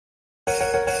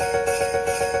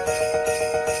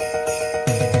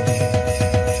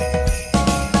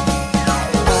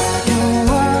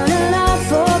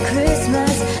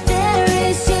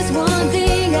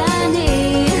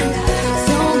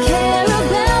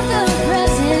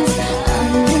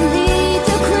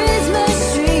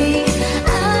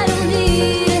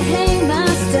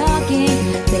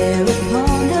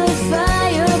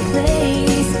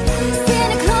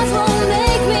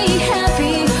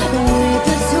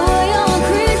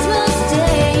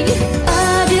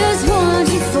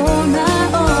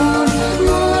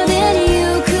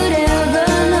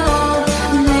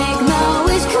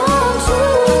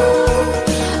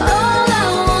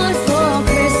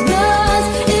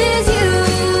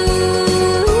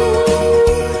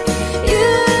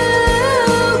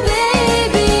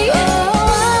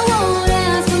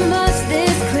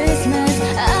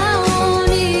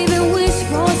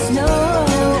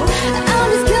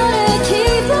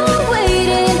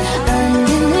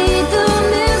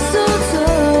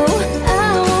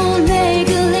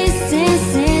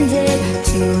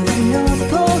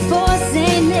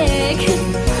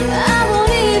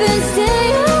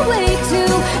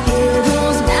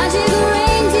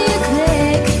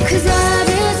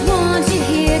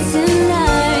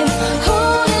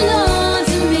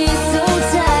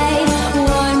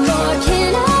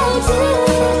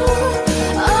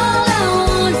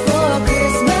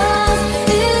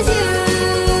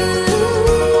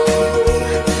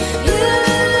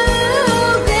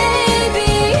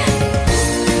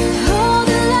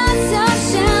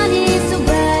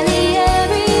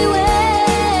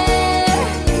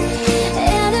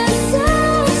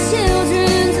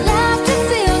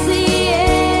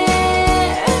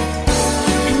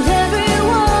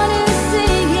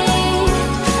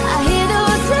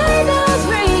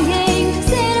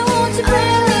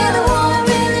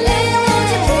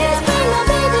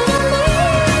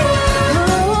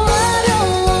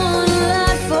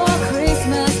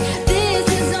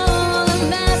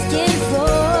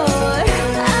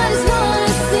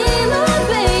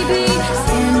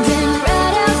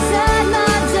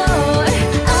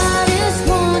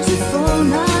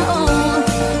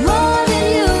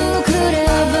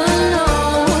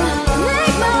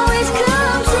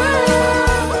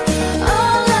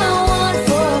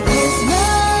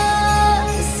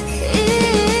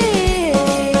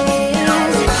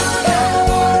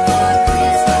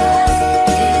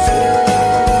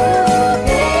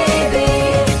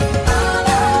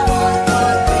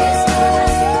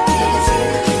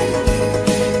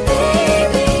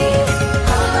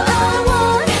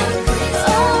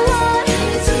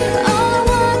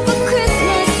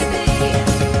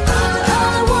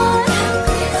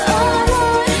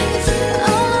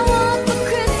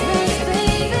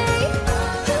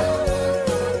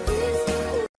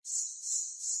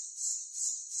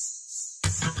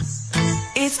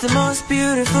It's the most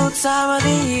beautiful time of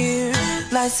the year.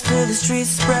 Lights fill the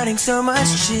streets, spreading so much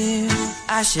cheer.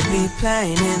 I should be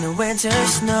playing in the winter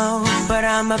snow, but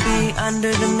I'ma be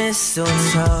under the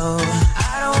mistletoe.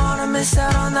 I don't wanna miss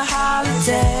out on the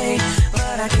holiday,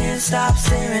 but I can't stop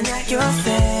staring at your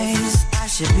face. I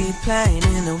should be playing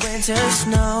in the winter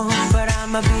snow, but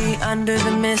I'ma be under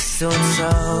the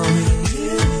mistletoe.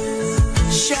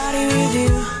 Shawty with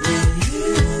you,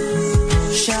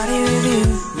 shawty with you,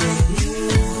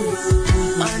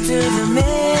 under the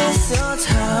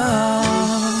mistletoe.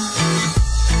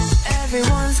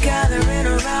 Everyone's gathering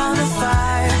around the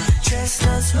fire,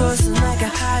 chestnuts roasting like a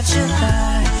hot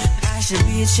July. I should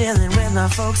be chilling with my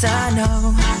folks I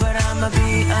know, but I'ma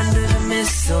be under the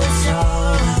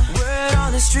mistletoe. Word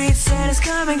on the street said it's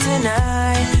coming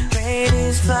tonight.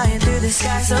 Reindeer's flying through the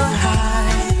sky so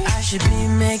high. I should be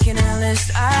making a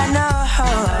list, I know,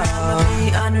 but I'ma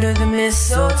be under the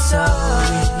mistletoe.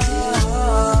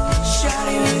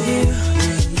 Shawty with you,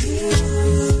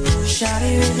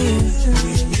 shawty with you,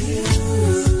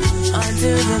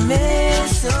 under the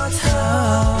mistletoe.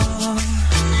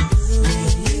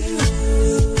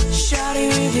 Shawty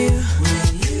with you,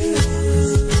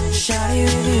 shawty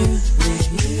with you,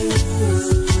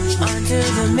 under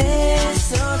the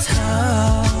mistletoe.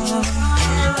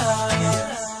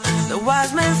 The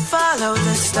wise men follow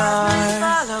the star,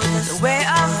 the way I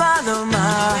follow my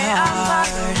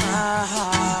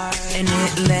heart, and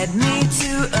it led me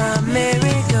to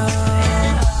America.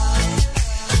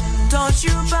 Don't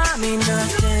you buy me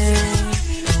nothing,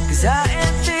 'cause I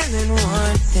am feeling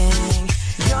one thing.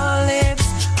 Your lips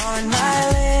on my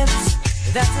lips,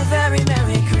 that's a very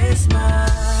Merry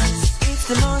Christmas. It's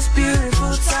the most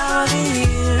beautiful time of the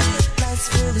year. Lights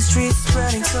fill the streets,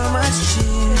 spreading so much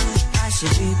cheer. I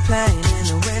should be playing in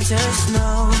the winter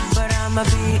snow, but I'ma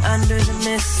be under the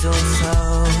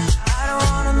mistletoe. I don't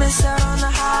wanna miss out on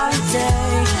the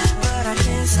holiday, but I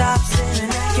can't stop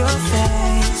staring at your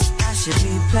face. I should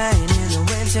be playing in the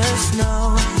winter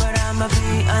snow, but I'ma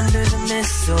be under the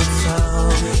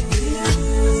mistletoe.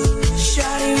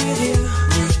 Shawty with you,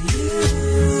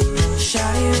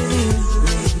 shawty with you,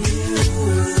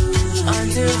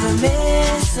 under the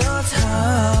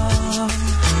mistletoe.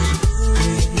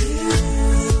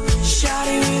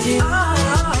 Shawty with you,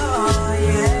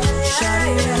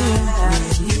 shawty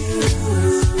with you,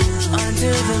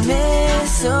 under the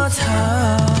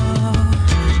mistletoe.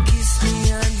 Kiss me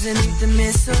underneath the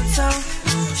mistletoe.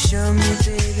 Show me,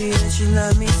 baby, that you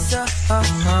love me so.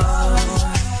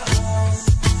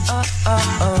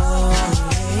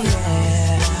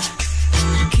 Yeah.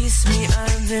 Kiss me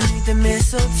underneath the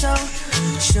mistletoe.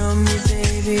 Show me,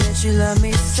 baby, that you love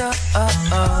me so.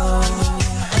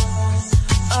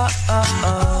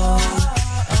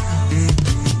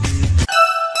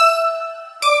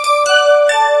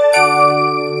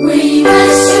 We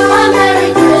wish you a Merry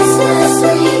Christmas.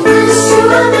 We wish you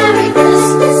a Merry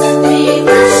Christmas. We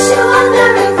wish you a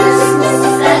Merry Christmas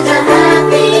and a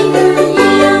Happy New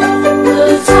Year.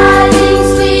 Good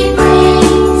tidings we bring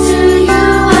to you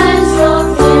and your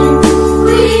kin.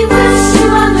 We wish you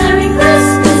a Merry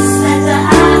Christmas and a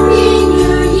Happy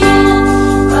New Year.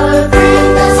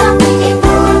 Bring us something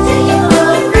important in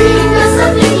your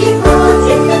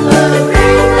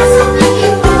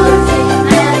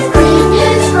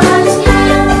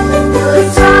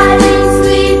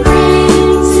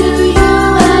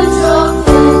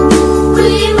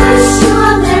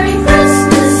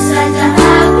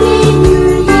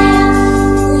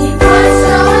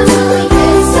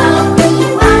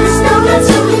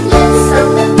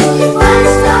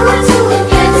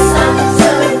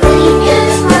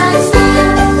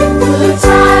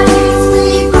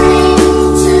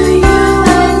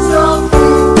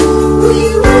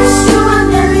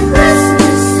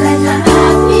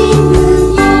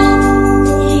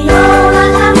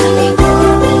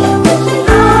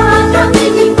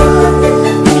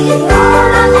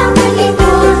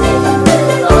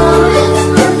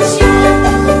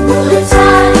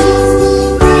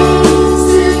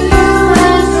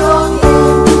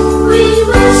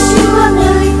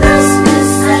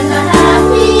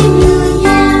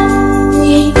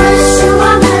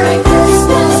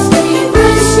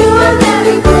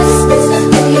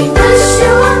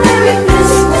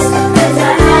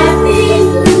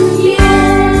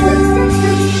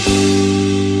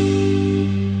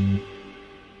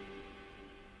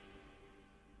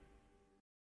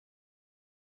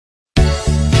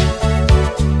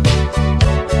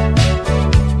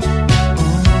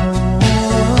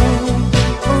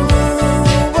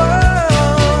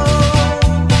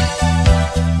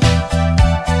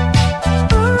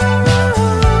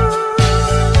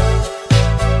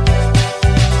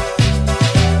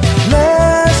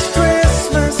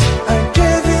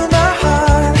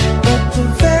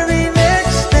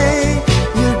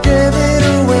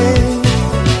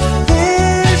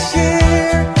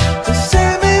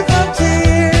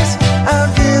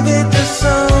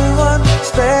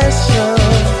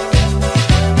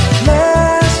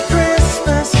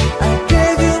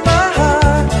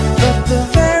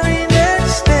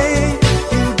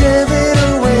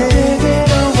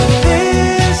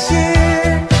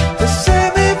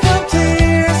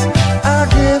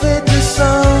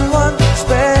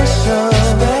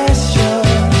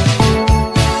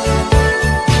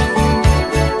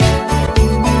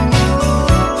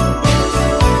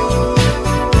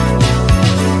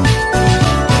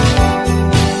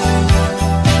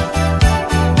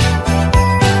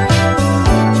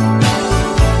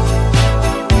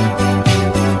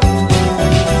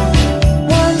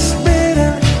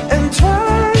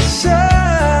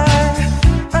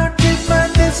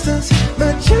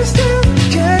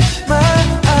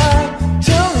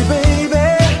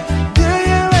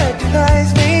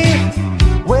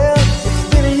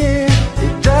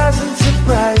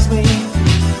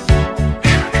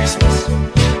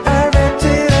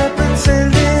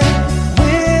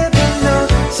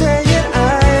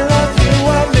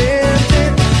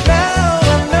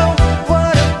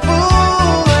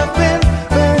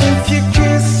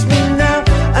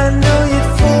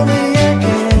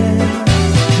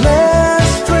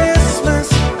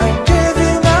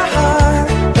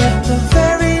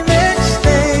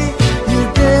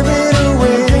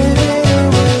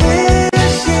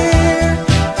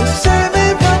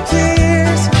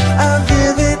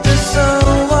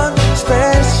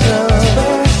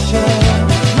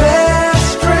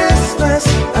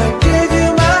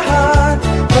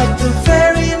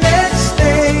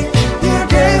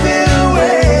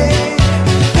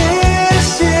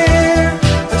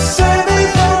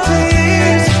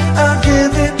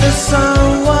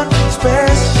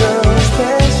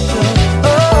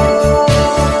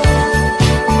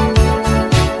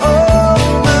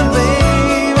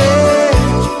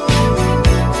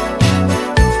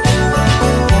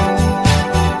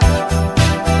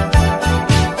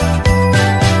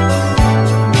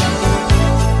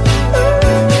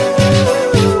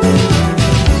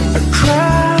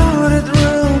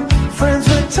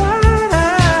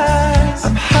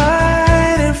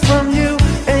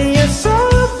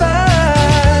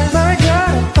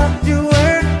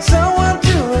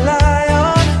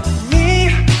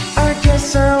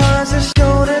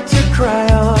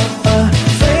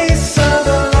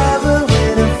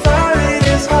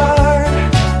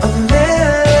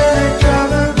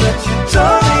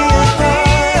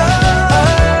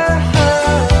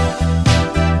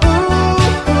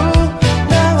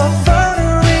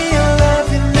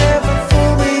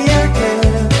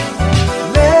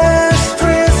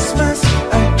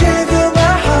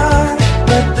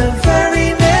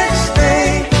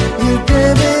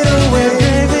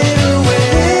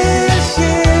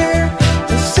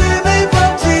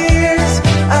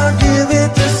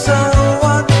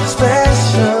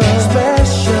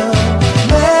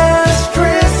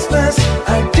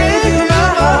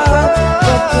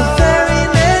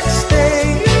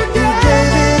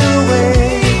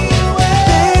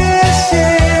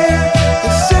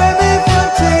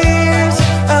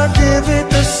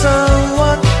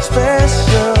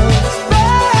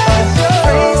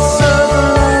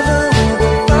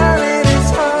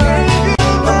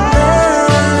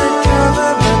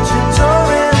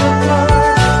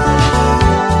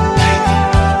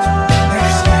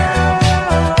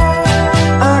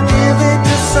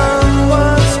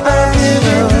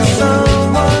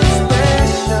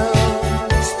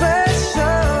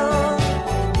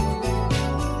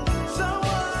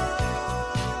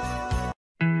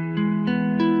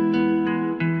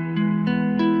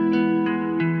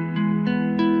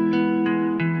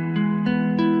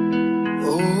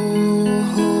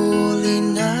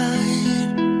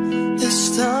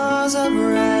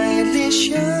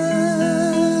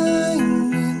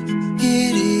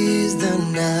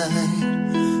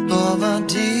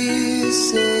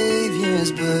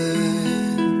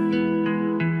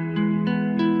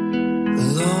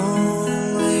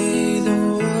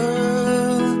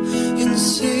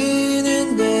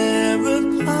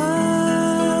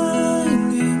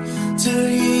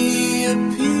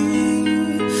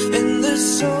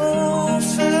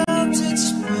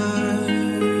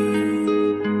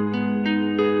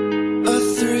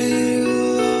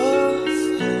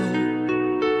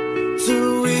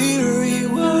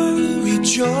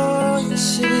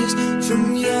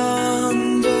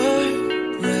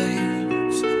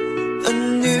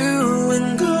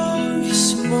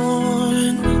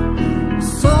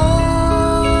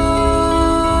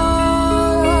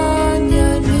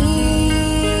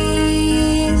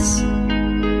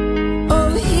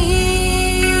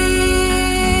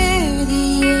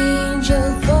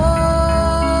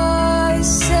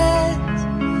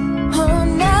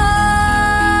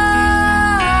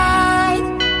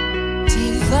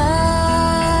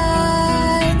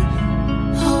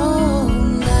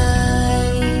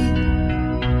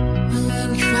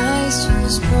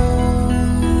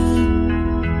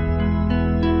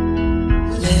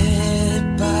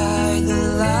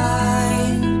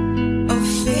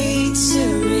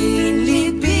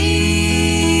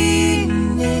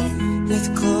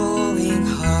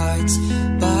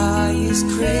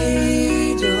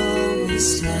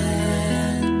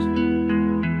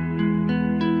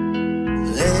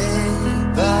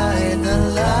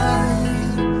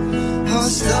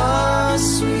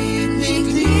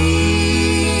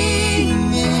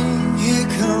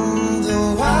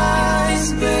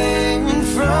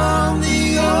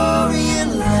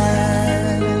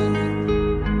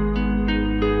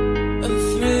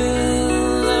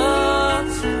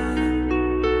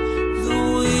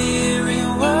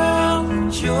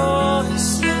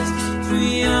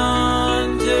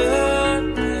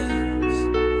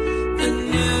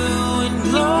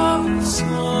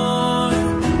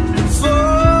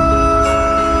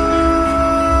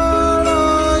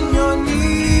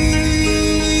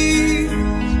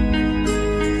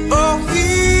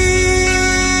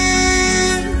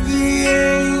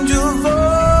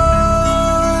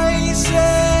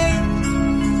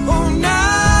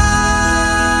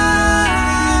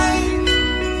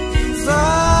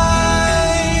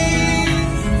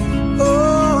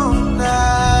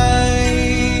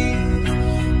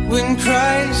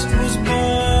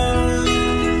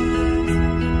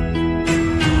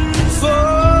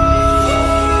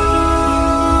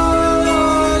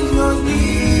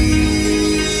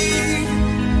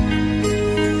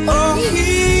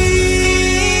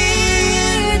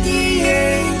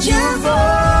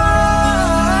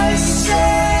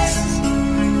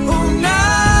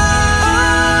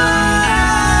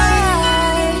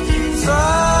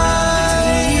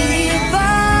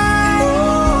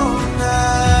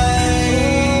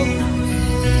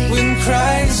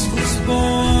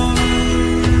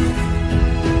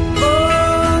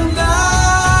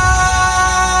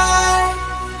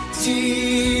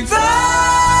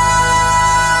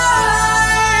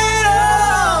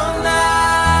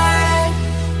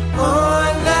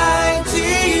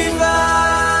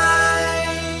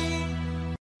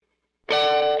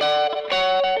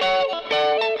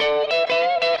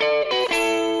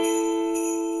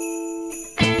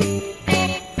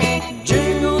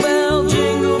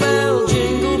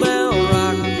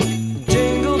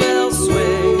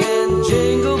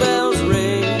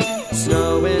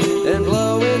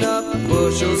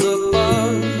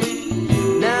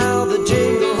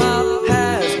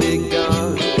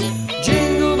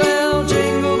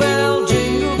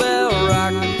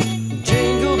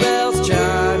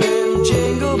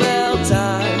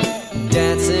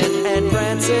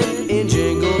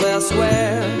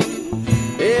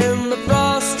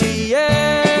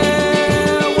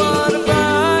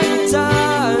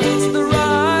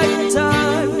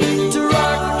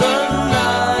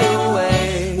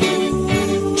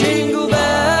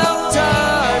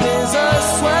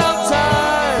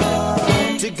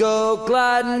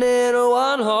gliding in a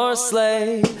one-horse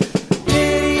sleigh.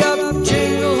 Giddy up,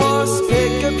 jingle horse,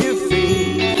 pick up your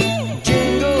feet,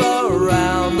 jingle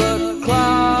around the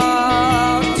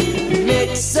clock.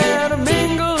 Mix and a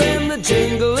mingle in the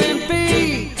jingling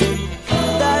beat.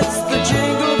 That's the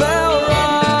Jingle Bell Rock.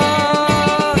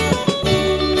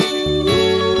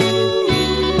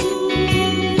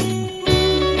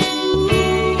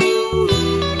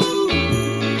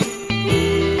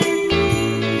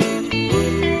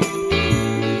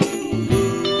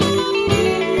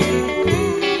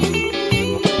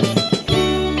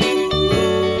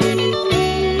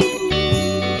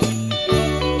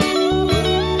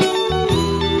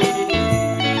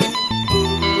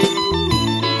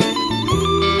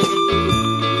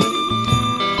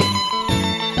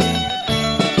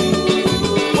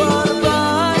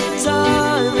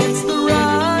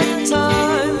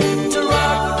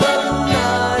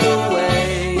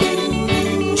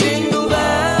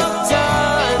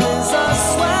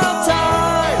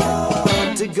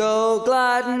 Go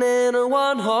gliding in a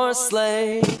one-horse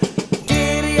sleigh.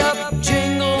 Giddy up,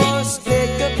 jingle horse,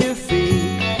 pick up your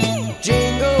feet,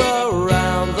 jingle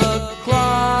around the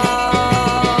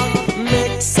clock.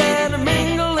 Mix and a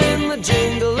mingle in the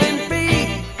jingling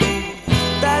beat.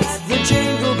 That's the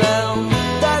Jingle Bell,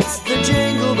 that's the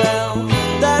Jingle Bell,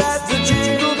 that's the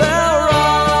Jingle Bell Rock.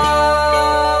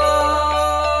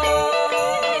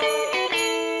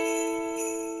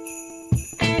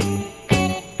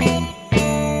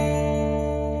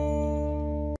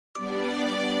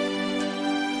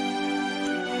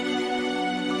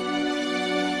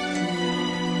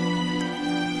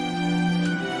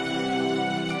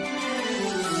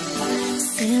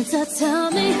 Santa, tell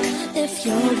me if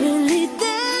you're really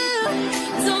there.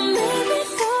 Don't make me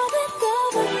fall in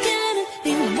love again.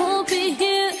 He won't be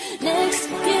here next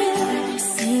year.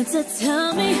 Santa,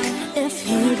 tell me if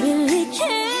he really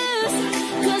cares,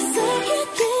 'cause I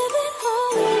can't give it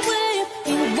all away if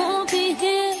he won't be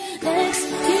here next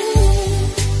year.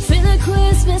 Feeling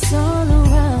Christmas all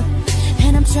around,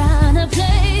 and I'm trying to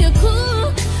play it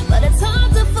cool, but it's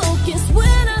hard to focus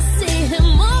when I see him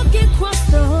walk across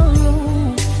the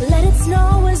room. Let it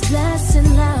snow is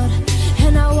blasting loud,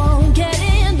 and I won't get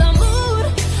in the mood.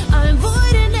 I'm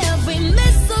avoiding every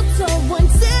mistletoe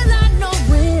until I know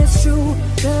it's true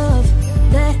love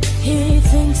that he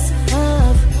thinks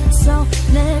of. So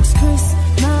next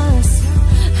Christmas,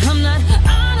 I'm not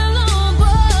all alone,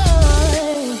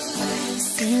 boy.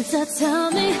 Santa,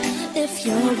 tell me if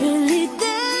you're really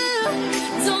there.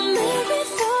 Don't make me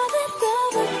fall in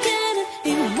love again.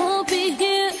 He won't be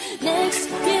here next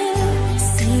year.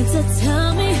 Santa, tell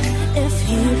me if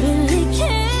he really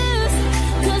cares,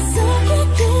 'cause I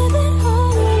can't give it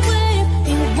all away if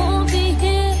he won't be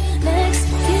here next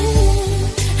year.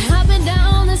 I've been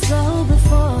down this road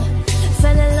before,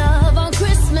 fell in love on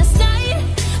Christmas night,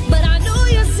 but I knew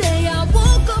you'd say I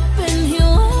woke up and he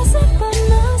wasn't by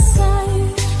my side.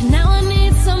 Now I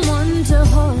need someone to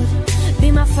hold, be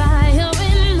my fire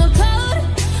in the cold,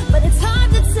 but it's hard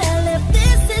to tell if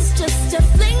this is just a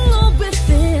fling or if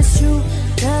it's true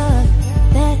love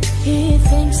that he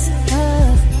thinks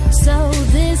of. So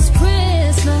this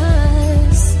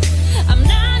Christmas, I'm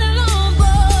not alone,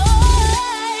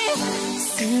 boy.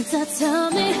 Santa, tell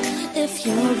me if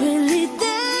you're really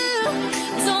there.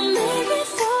 Don't make me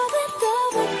fall in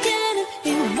love again.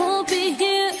 He won't be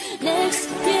here next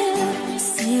year.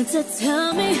 Santa, tell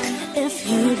me if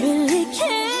he really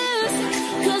cares,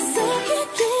 'cause I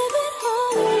can't give it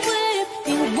all away if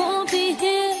he won't be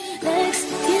here next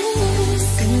year.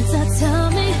 Santa, tell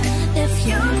me if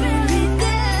you're really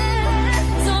there.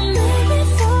 Don't make me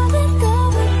fall in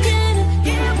love again.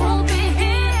 He won't be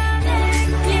here next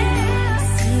year.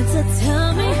 Santa, tell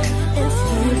me if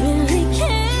he really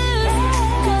cares,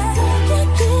 'cause I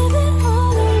can't give it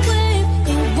all away if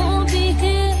he won't be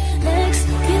here next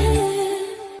year.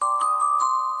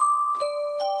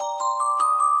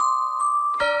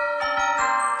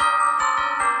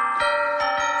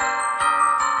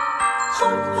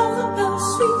 All the bells,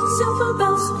 sweet silver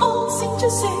bells, all seem to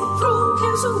say, throw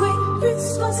cares away.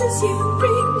 Christmas is here,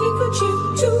 bringing good cheer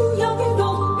to young and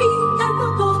old, big and the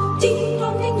bold, deep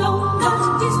and low. That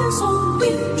is their song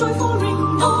with joyful ring,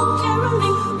 all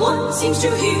caroling. One seems to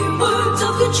hear words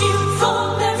of good cheer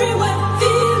from everywhere,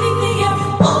 filling the air.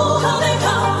 Oh, how they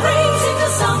come, praising the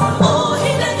sun, all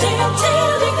in the day,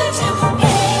 telling the tale.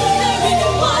 Hey,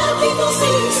 while people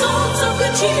sing songs of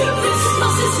good cheer,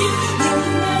 Christmas is here.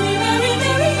 Merry, merry,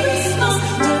 merry Christmas.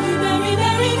 Merry, merry,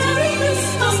 merry, merry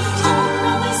Christmas. All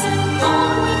around they say,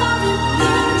 all without it,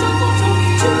 their joyful tone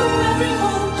to every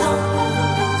home. All the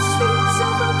bells, sweet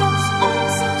silver bells, all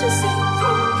seem to say,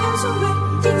 throw cares away.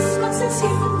 Christmas is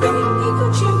here, bringing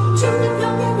good cheer.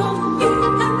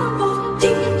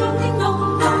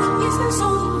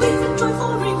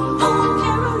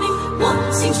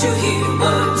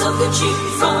 cheer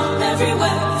from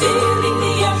everywhere, filling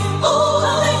the air. Oh,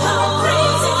 how they come,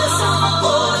 praising the sun.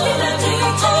 Oh, hear that day,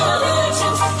 tell their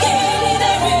chants, gaily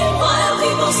they ring, while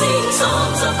people sing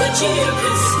songs of good cheer.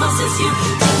 Christmas is here.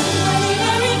 Merry,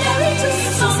 merry, merry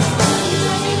Christmas.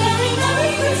 Merry, merry,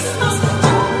 merry Christmas.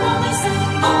 All they say,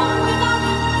 all without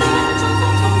it, their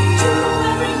joyful tone to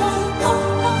everyone.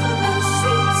 All of the bells,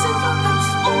 sweet silver bells,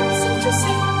 all seem to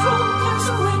say, throw cares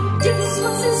away.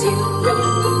 Christmas is here,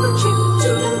 bringing good cheer to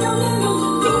the young and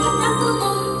old, big and the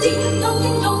old. Ding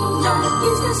dong, that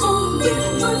is their song. With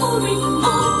joyful ring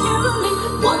of caroling,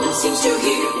 one seems to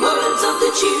hear words of the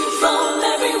cheer from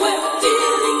everywhere,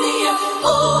 filling the air.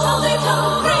 Oh, how they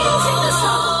come, praising the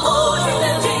sun. Oh, hear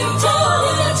them ring,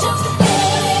 telling their chants,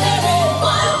 gaily they ring,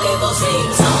 while people sing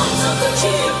songs of good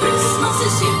cheer. Christmas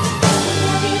is here.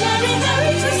 Merry, merry,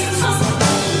 merry Christmas.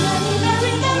 Merry,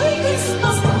 merry, merry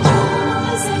Christmas. All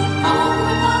they say, all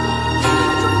without it, their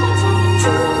joyful tone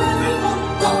to everyone.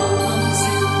 All they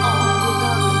say, all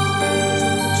without it,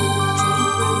 their joyful tone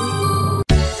to everyone.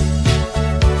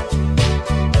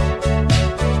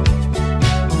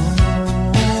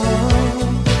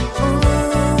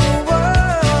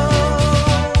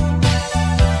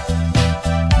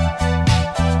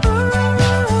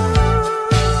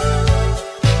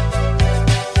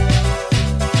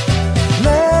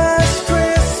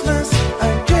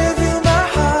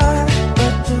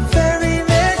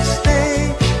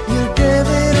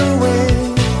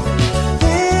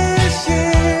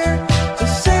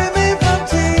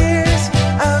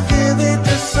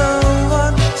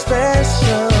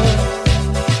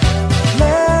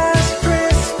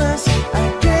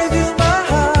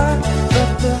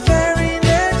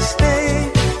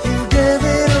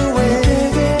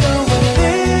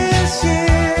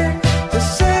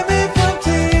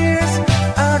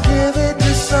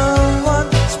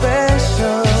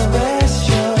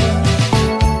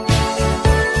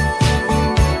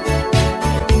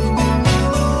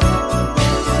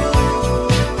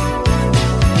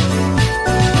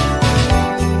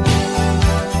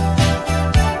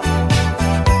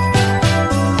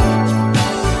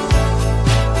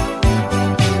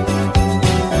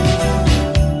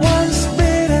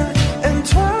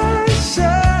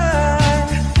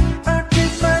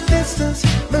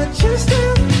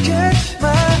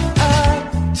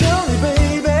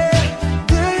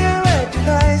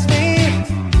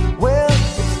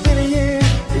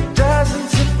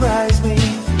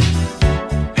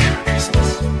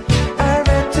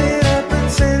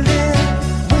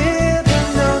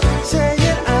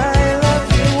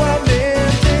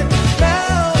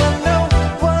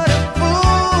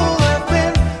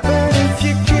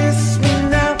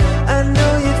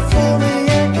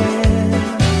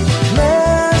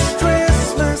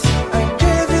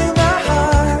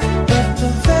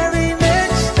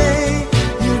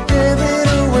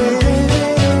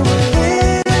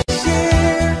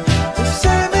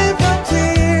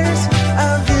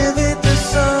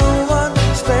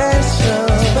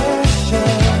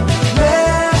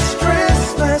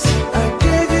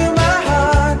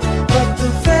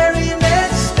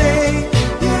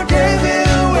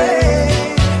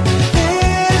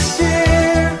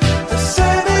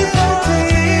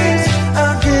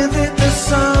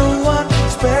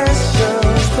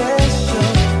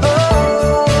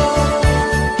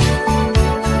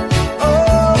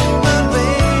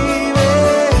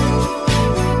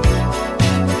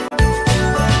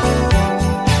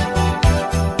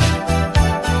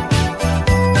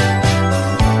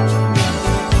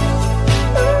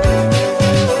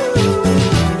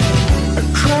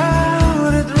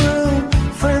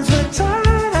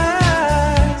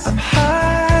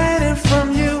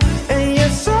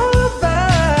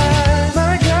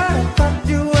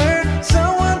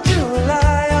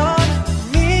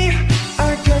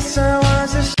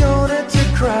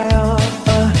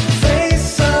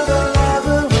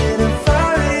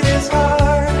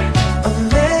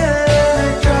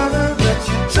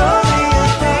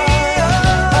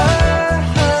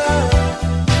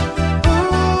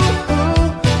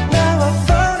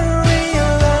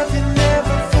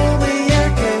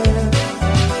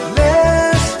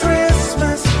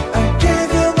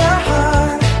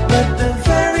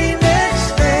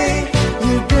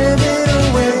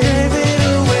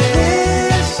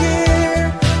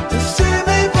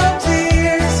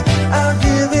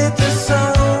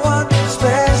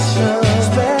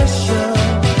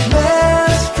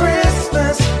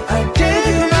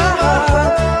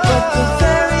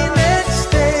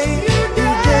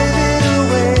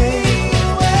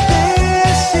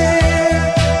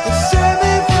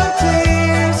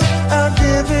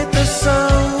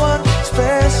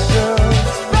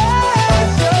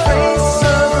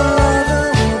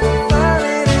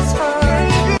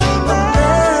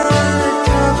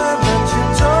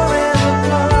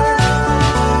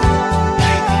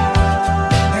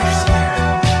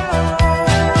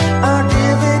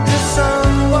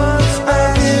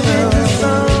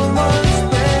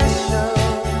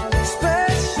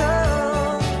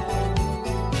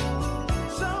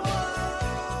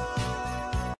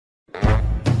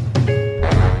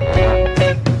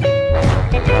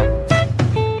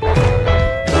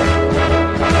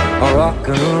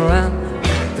 rocking around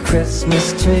the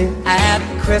Christmas tree at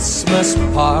the Christmas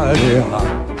party hop.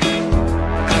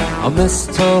 A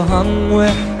mistletoe hung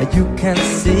where you can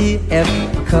see if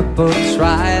a couple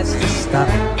tries to stop.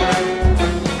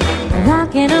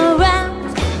 Rocking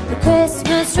around the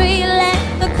Christmas tree,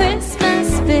 let the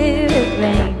Christmas spirit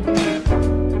reign.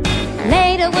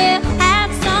 Later we'll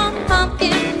have some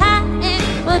pumpkin pie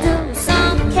and we'll do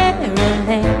some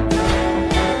caroling.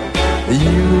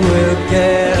 You will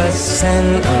get a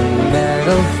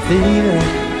sentimental feeling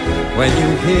when you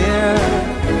hear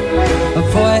a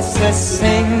voiceless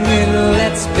singing,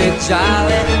 let's be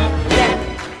jolly. Deck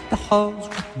the halls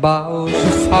with boughs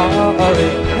of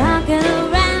holly. Rocking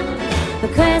around the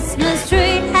Christmas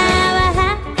tree, have a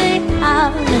happy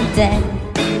holiday.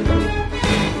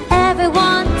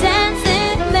 Everyone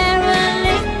dancing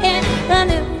merrily in the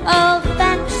new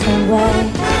old-fashioned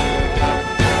way.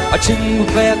 A jingle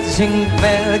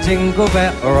bell, jingle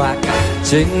bell rock.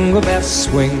 Jingle bells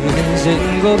swing and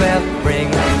jingle bell ring.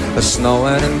 The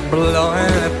snowing and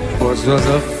blowing, of course, was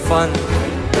a fun.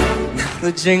 Now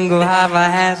the jingle hopper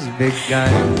has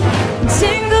begun.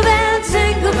 Jingle bell,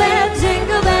 jingle bell,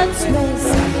 jingle bell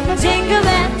twist. Jingle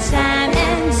bell chime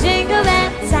and jingle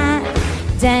bell time.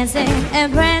 Dancing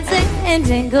and prancing in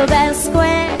Jingle Bell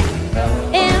Square.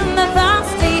 In the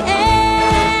frosty air.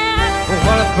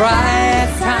 What a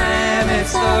bright time,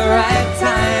 it's the right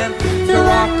time to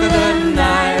rock the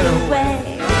night away.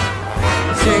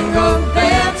 Jingle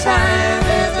bell time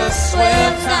is a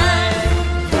swell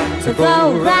time to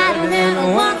go riding in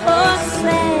a one-horse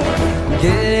sleigh.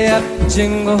 Giddy up,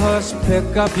 jingle horse,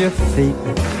 pick up your feet,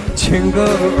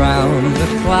 jingle around the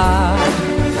clock.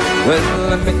 With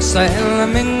the mixer and the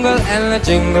mingle and the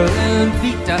jingle and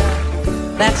beat,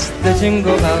 that's the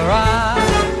Jingle Bell Rock.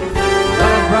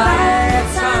 What a bright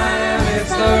time, it's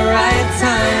the right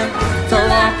time to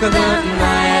rock the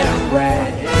night away.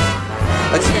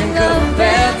 A jingle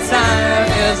bell time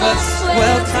is a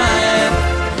swell time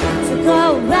To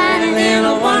go riding in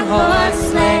a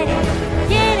one-horse sleigh.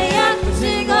 Giddy up,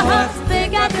 jingle horse,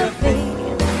 pick up your feet.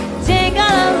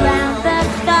 Jingle around the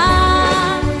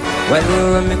clock.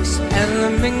 Well, the mix and the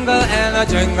mingle and the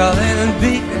jingle and the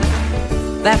beat,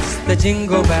 that's the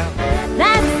Jingle Bell.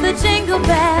 That's the Jingle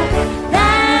Bell.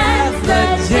 That's the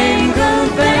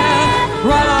Jingle Bell.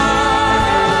 Rock.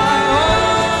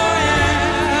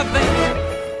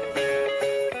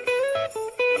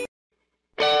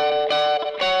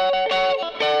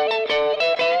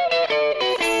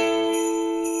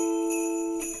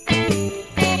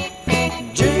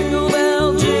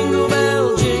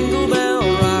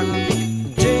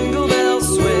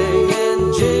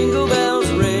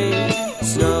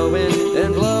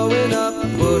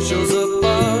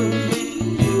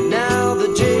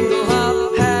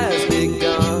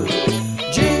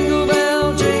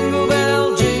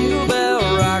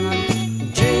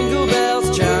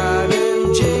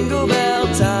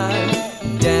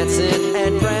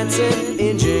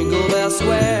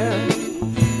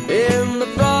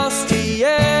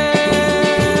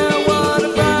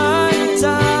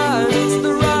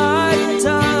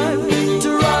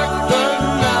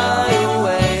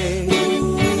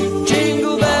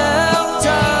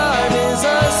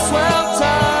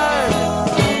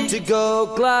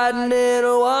 Gliding in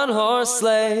a one-horse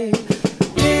sleigh.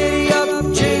 Giddy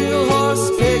up, jingle horse,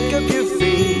 pick up your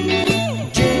feet.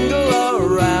 Jingle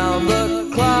around the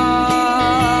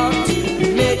clock.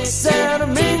 Mix and a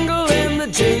mingle in the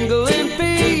jingling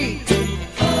beat.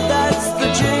 That's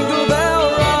the Jingle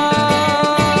Bell Rock.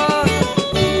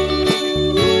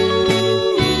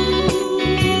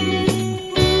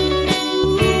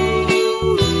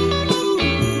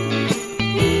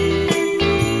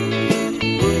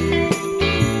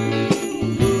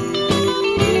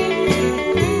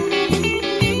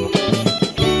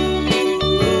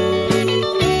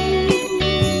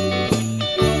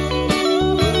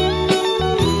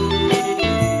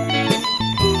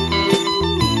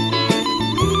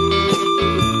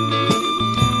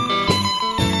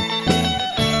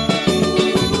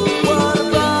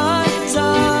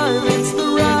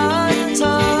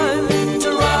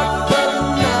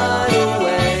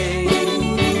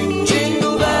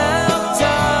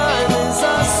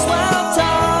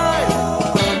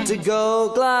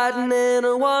 Gliding in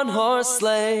a one-horse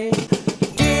sleigh.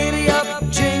 Giddy up,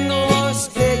 jingle horse,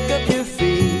 pick up your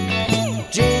feet.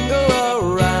 Jingle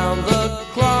around the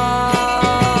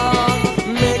clock.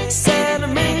 Mix and a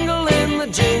mingle in the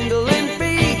jingling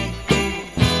beat.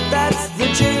 That's the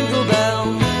Jingle Bell.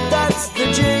 That's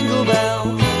the Jingle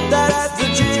Bell. That's the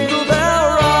Jingle Bell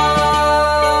Rock.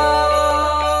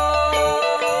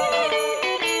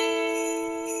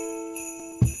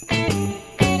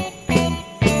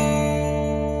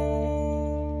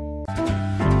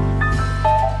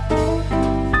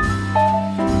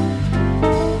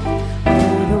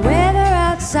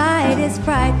 is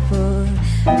frightful,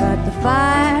 but the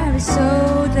fire is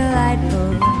so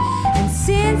delightful. And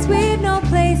since we've no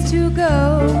place to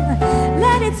go,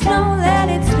 let it snow, let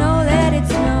it snow, let it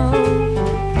snow.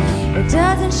 It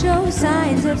doesn't show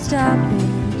signs of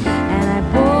stopping, and I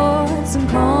poured some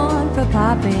corn for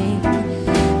popping.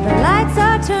 The lights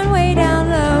are turned way down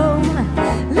low.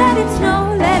 Let it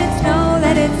snow, let it snow,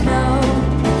 let it snow.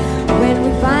 When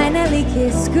we finally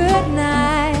kiss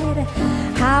goodnight,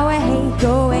 how I hate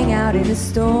going out in the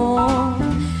storm.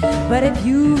 But if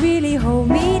you really hold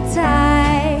me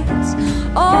tight,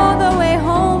 all the way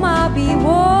home I'll be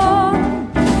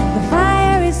warm. The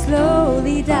fire is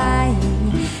slowly dying,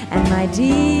 and my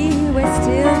dear, we're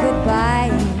still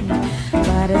goodbye.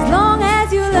 But as long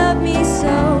as you love me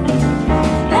so,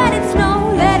 let it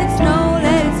snow, let it snow,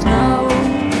 let it snow.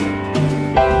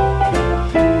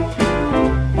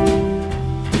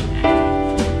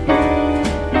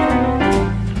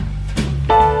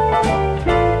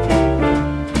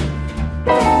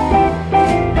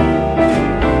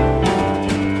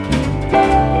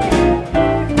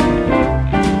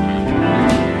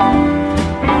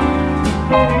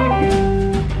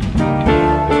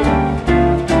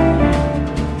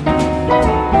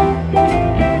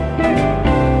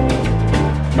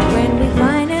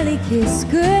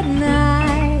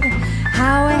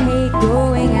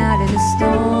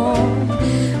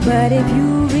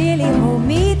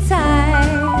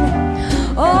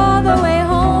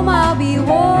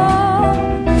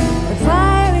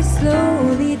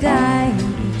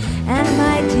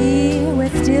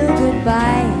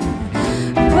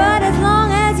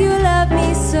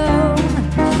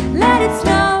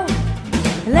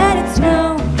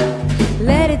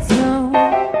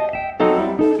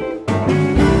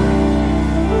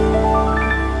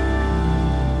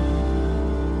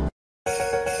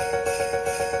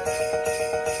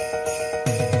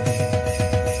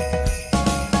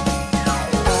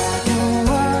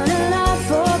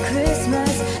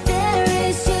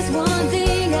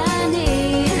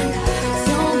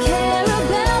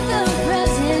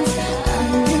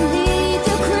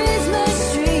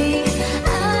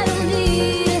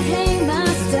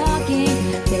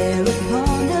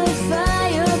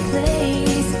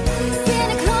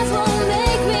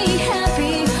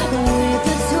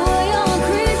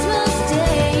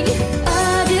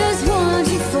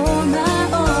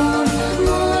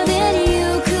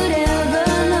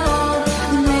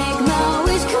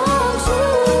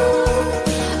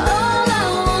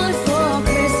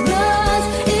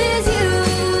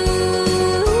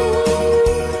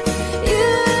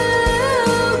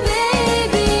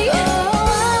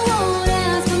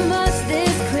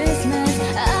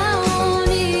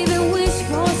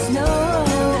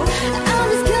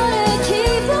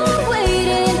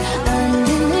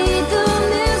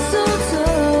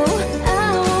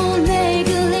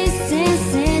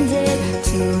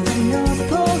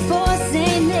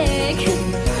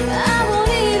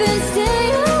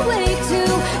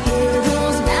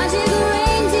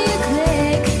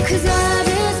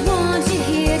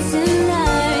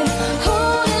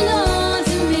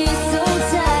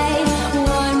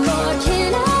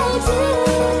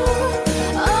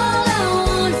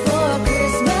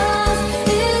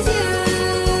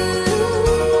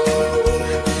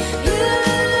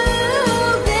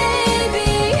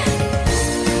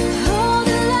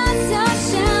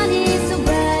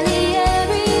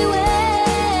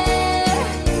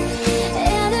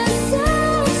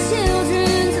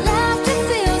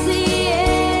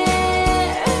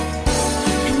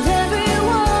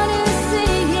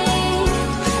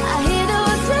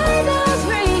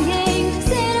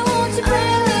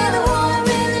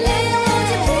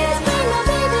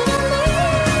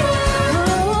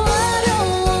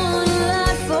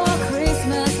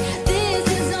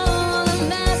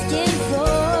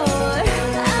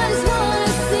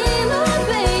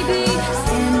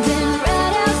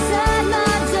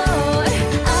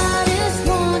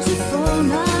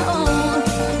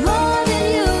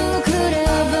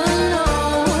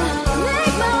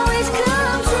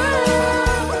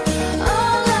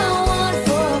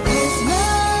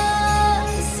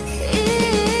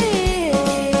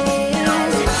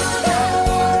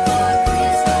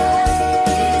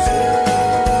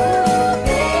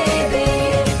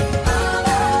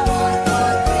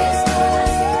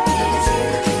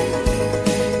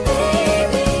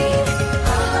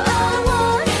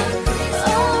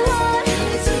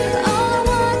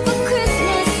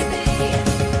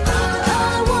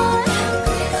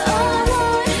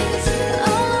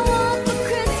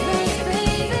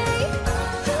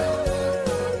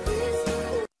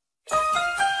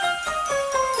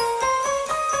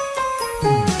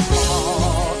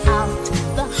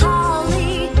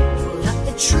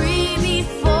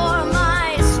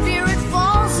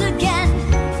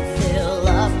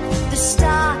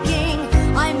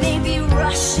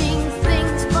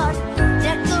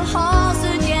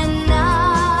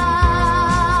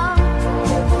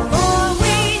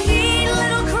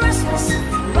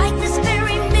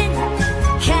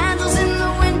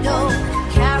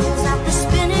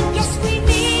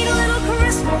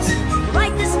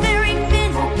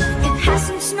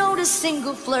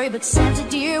 flurry, but Santa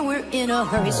dear, we're in a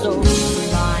hurry. So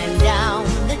climb down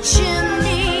the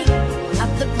chimney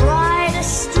at the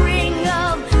brightest string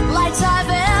of lights I've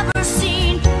ever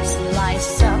seen.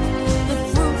 Slice up the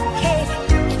fruitcake.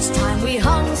 It's time we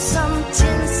hung some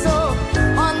tinsel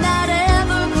on that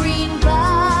evergreen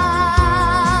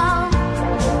bough.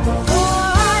 For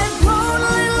I've grown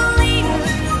a little leaner,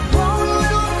 grown a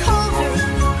little colder,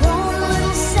 grown a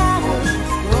little sadder,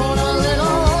 grown a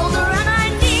little older, and I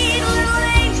need a little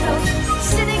angel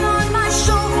sitting on my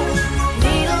shoulder.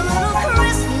 Need a little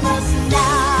Christmas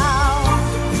now.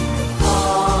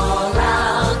 All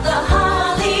out the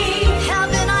holly.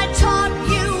 Haven't I taught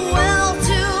you well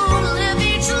to live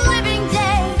each living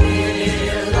day?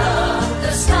 Fill up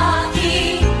the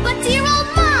stocking. But dear old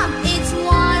Mom, it's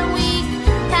 1 week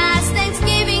past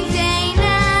Thanksgiving Day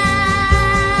now.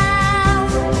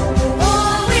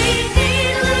 Oh, we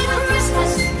need a little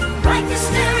Christmas right this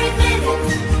very minute.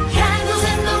 Candles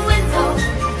in the window,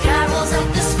 carols at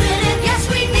the spinet. Yes,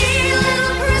 we need a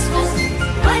little Christmas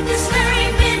right this very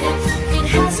minute. It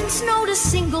hasn't snowed a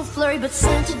single flurry, but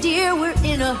Santa dear, we're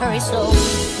in a hurry. So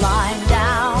climb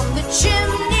down the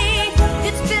chimney.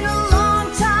 It's been a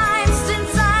long time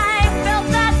since I felt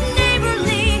that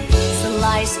neighborly.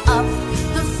 Slice up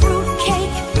the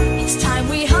fruitcake. It's time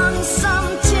we hung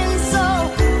some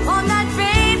tinsel on that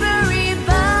bakery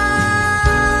bough.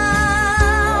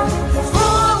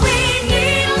 For we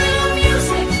need a little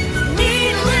music,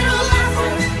 need a little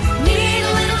laughter, need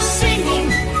a little singing,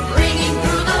 ringing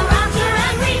through the rafter,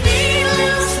 and we need a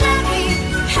little snappy,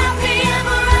 happy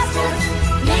ever after.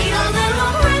 Need a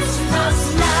little Christmas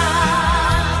now.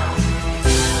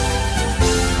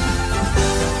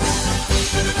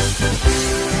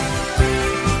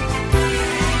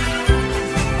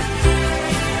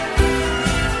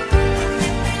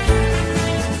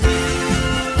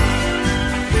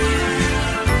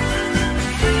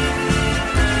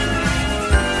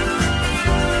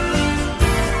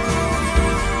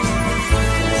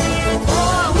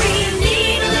 Oh, we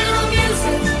need a little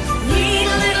music, need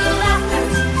a little laughter,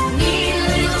 need a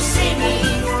little singing,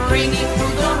 ringing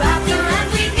through the rafter, and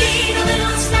we need a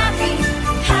little snappy,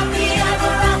 happy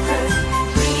ever after.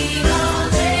 Need a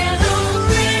little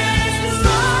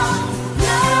Christmas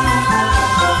now.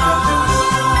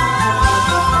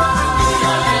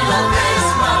 A little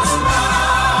Christmas now.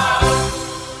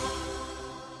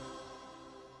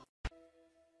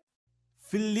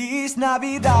 Feliz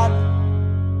Navidad,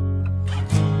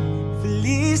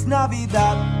 Feliz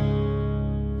Navidad,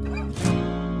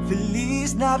 Feliz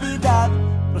Navidad,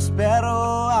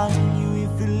 prospero año y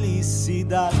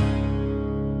felicidad.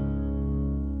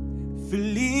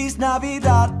 Feliz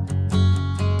Navidad,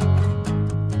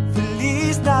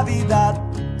 Feliz Navidad,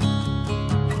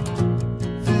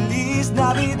 Feliz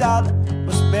Navidad,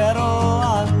 prospero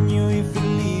año y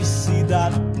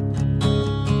felicidad.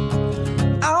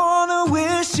 I wanna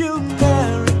wish you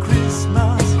Merry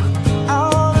Christmas. I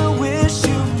wanna wish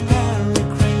you Merry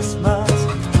Christmas.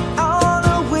 I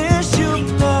wanna wish you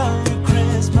Merry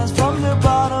Christmas from the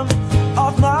bottom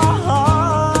of my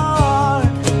heart.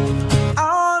 I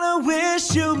wanna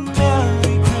wish you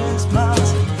Merry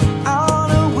Christmas. I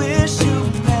wanna wish you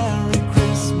Merry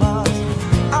Christmas.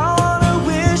 I wanna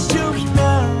wish you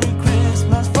Merry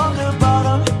Christmas from the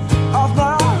bottom of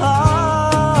my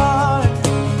heart.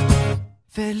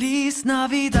 Feliz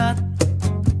Navidad,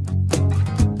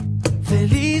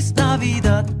 Feliz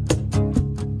Navidad,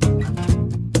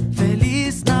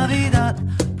 Feliz Navidad,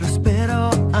 prospero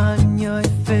año y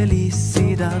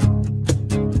felicidad.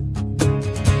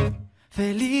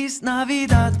 Feliz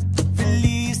Navidad,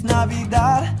 Feliz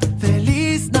Navidad,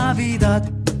 Feliz Navidad,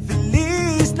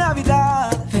 Feliz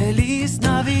Navidad, Feliz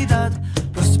Navidad,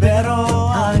 prospero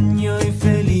año y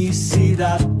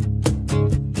felicidad.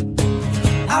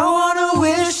 I wanna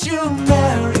wish you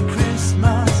Merry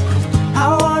Christmas.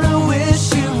 I wanna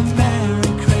wish you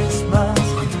Merry Christmas.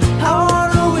 I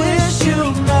wanna wish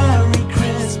you Merry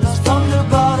Christmas from the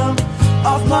bottom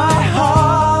of my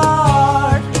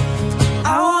heart.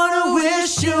 I wanna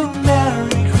wish you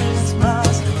Merry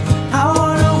Christmas. I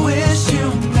wanna wish you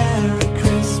Merry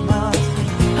Christmas.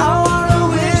 I wanna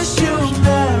wish you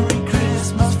Merry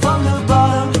Christmas from the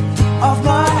bottom of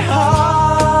my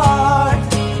heart.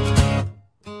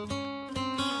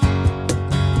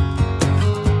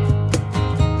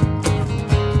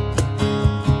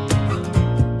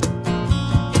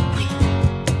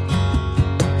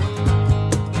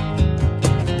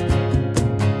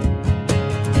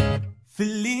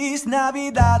 Feliz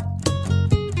Navidad,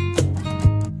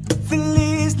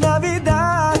 Feliz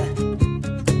Navidad,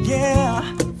 yeah,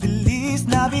 Feliz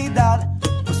Navidad,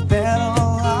 prospero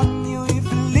año y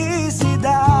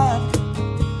felicidad.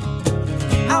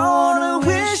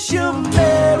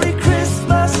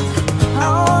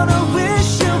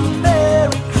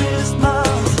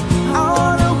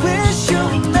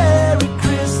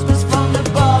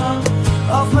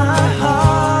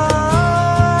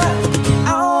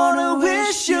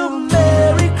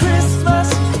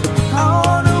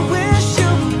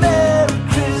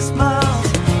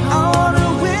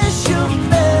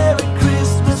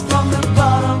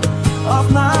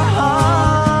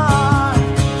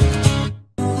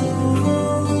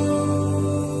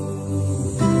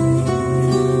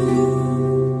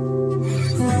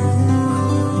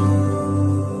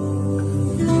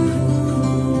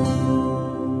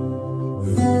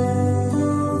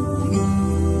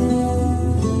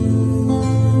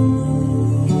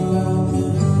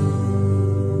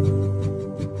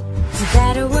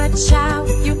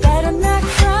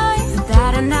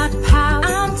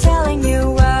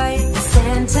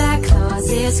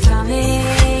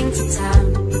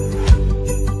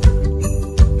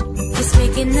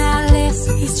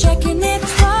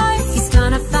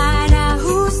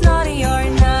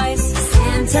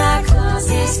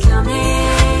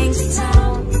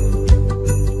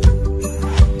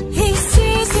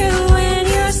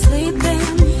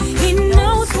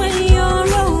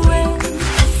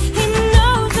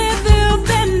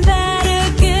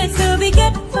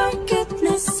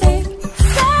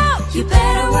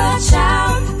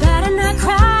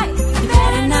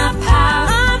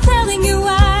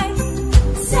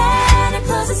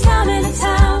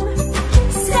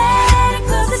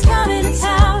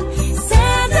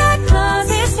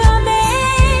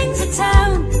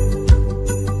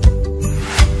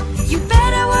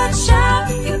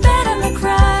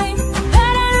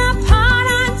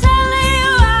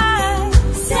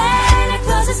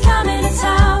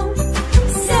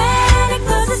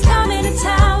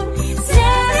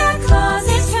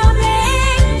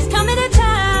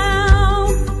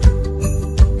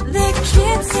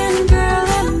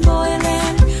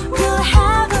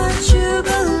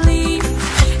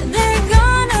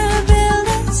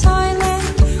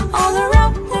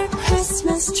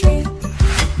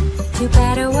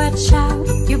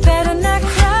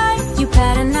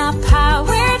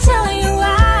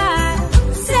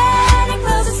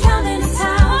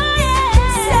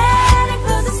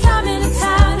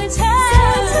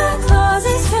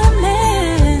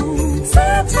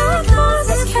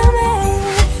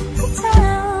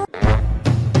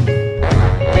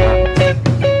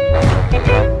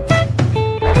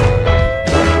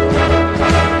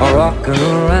 rocking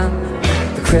around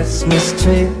the Christmas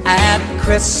tree at the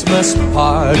Christmas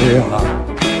party hop.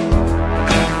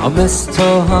 A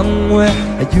mistletoe hung where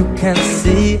you can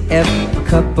see if a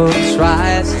couple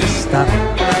tries to stop.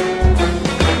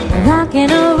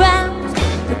 Rocking around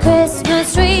the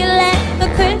Christmas tree, let the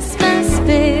Christmas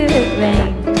spirit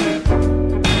reign.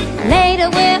 Later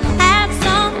we'll have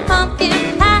some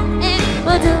pumpkin pie and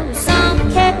we'll do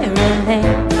some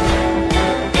caroling.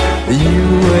 You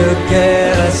will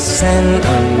get a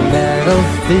sentimental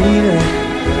feeling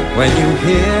when you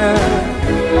hear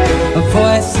a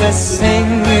voiceless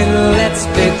singing, let's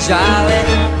be jolly.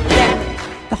 Yeah,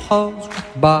 the whole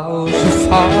boughs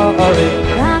are falling.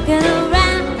 Rocking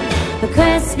around the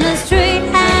Christmas tree,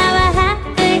 have a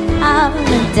happy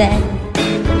holiday.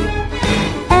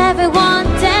 Everyone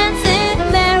dancing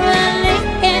merrily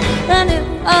in the new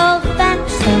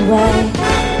old-fashioned way.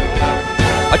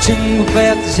 A jingle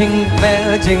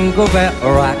bell, jingle bell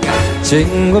rock.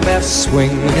 Jingle bells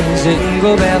swing and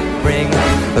jingle bell ring.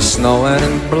 The snowing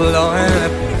and blowing, the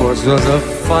bushels of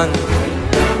fun.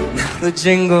 The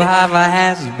jingle hopper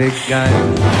has begun.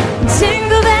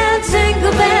 Jingle bell,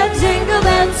 jingle bell, jingle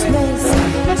bell twist.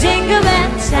 Jingle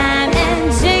bell chime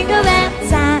and jingle bell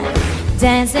time.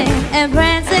 Dancing and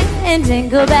prancing in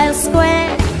Jingle Bell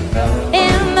Square.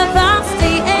 In the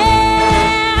frosty air.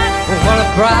 What a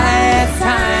bright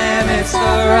time, it's the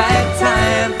right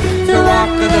time to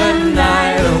rock the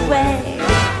night away.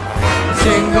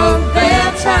 Jingle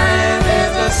bell time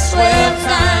is a swell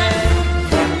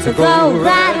time to go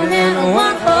riding in a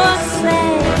one-horse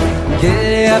sleigh.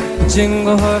 Get up,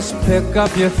 jingle horse, pick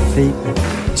up your feet,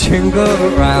 jingle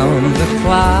around the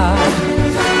clock.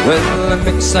 With the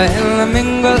mixer and the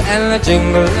mingle and the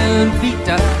jingle and beat,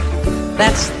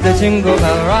 that's the Jingle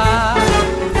Bell Rock.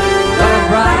 What a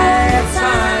bright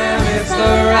time, it's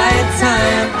the right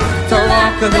time to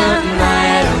walk the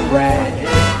night away.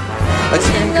 A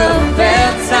jingle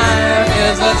bell time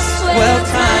is a swell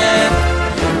time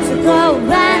To go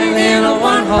riding in a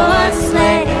one-horse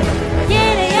sleigh.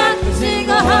 Giddy up,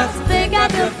 jingle horse, pick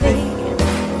up your feet.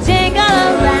 Jingle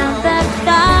around the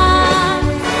clock.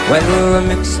 Well, the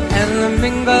mix and the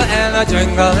mingle and the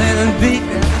jingle and the beat,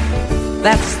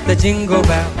 that's the Jingle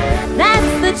Bell.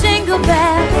 That's the Jingle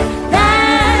Bell.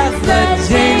 That's The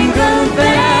Jingle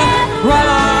Bell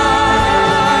Rock.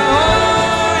 Oh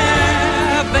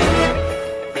yeah, baby.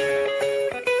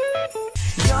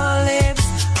 Your lips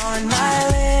on my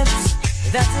lips,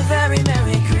 that's a very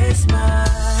Merry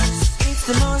Christmas. It's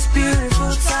the most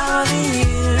beautiful time of the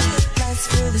year. Lights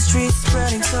fill the streets,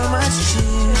 spreading so much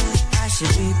cheer. I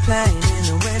should be playing in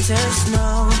the winter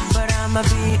snow, but I'ma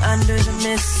be under the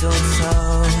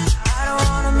mistletoe. I don't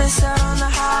wanna miss out on the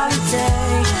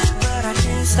holiday, but I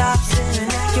can't stop staring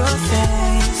at your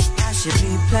face. I should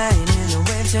be playing in the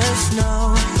winter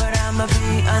snow, but I'ma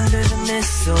be under the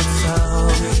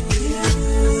mistletoe.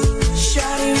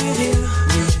 Shawty with you,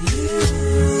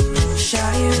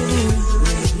 shawty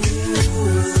with you,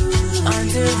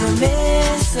 under the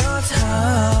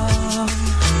mistletoe.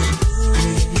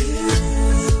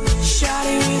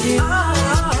 Shawty with you,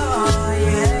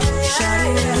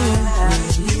 shawty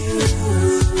with you,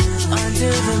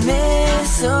 under the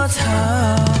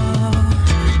mistletoe.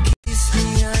 Kiss me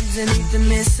underneath the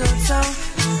mistletoe.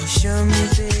 Show me,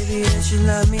 baby, that you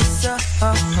love me so.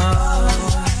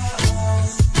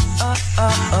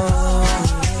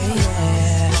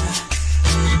 Yeah.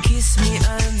 Kiss me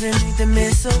underneath the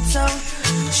mistletoe.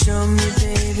 Show me,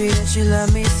 baby, that you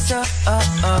love me so.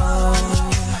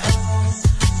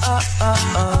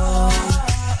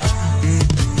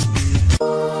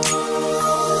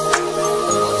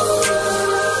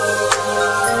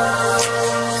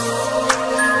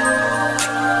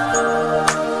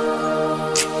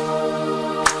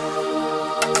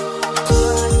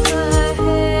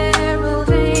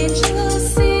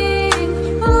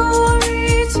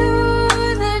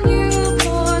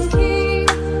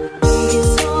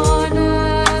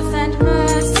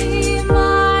 Mercy,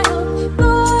 mild,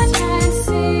 Lord has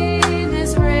seen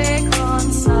His rain.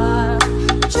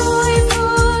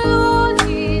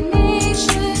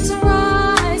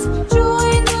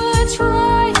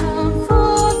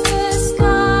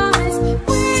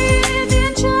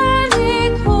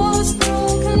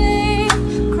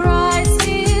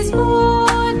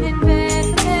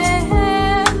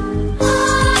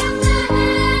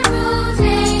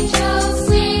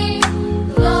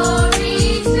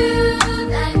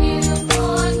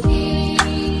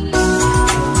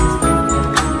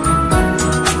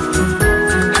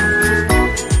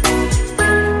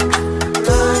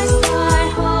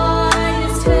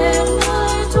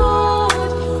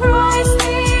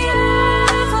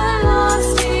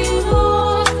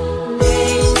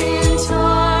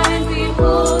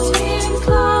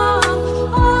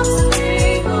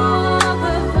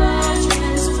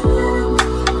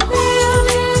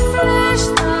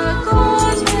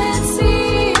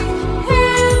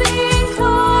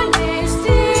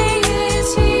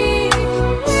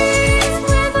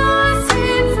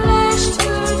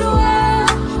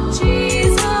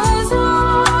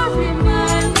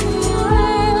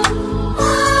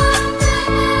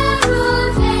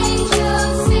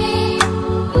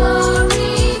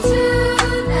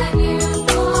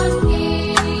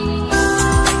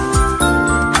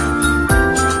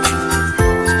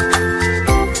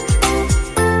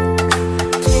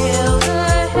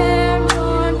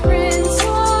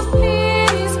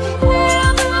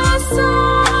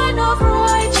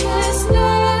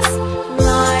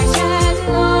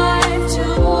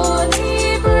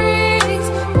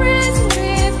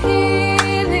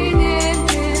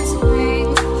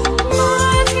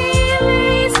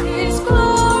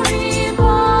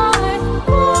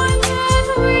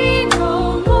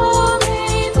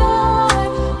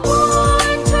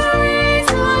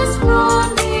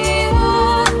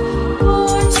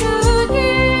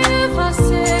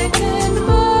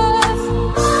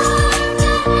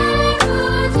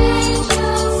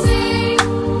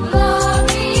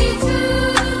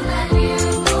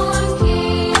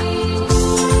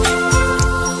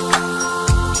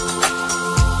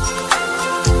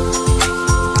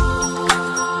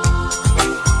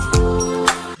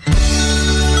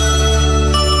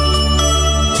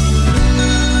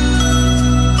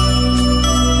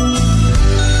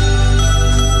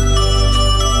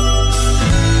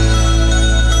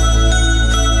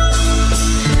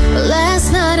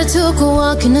 could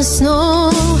walk in the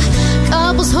snow.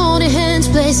 Couples holding hands,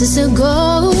 places to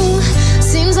go.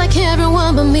 Seems like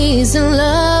everyone but me is in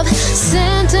love.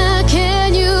 Santa,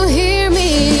 can you hear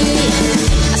me?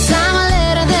 I signed my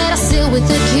letter that I sealed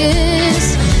with a kiss.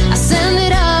 I sent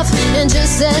it off and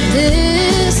just said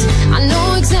this: I know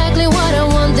exactly what I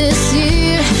want this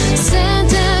year.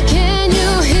 Santa, can you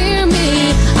hear me?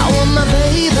 I want my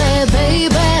baby,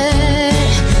 baby.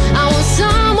 I want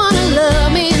someone to love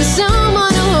me and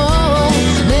someone to hold.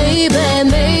 Baby,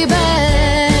 baby,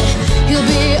 you'll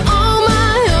be on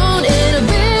my own in a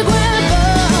big red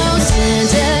boat.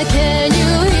 Santa, can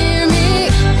you hear me?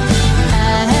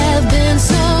 I have been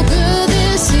so good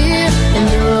this year, and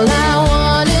all I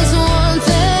want is one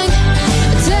thing.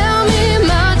 Tell me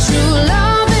my true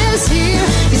love is here.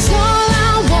 It's all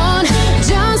I want,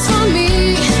 just for me.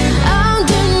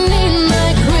 Underneath my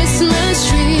Christmas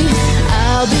tree,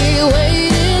 I'll be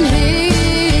waiting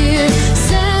here.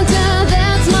 Santa,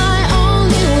 that's my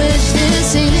only wish this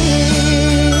year.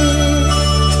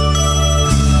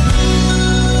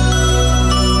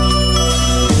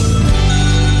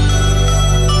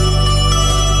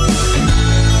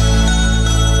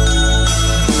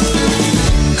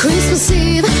 Christmas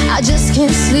Eve, I just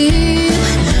can't sleep.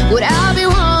 Would I be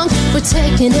wrong for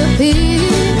taking a peek?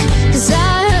 'Cause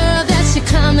I heard that you're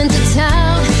coming to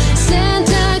town.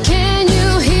 Santa, can you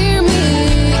hear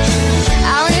me?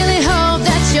 I really hope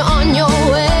that you're on your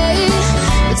way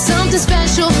with something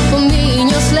special for me in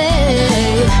your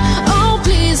sleigh. Oh,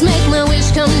 please make my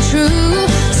wish come true.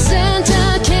 Santa,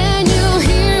 can you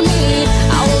hear me?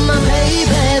 I want my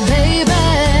baby, baby.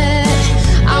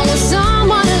 I want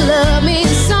someone to love me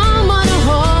and someone to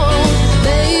hold.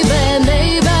 Baby,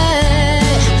 baby,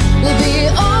 we'll be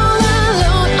all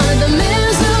alone under the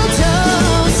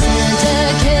mistletoe. Santa,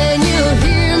 can you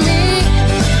hear me?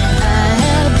 I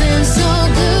have been so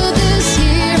good this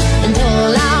year, and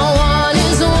all I want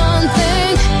is one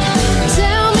thing.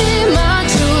 Tell me my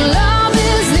true love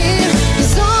is near.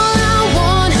 'Cause all I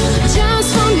want, just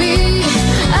for me,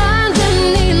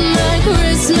 underneath my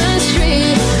Christmas tree,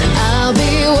 I'll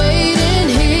be waiting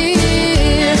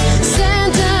here.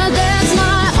 Santa, that's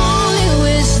my only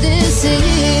wish this year.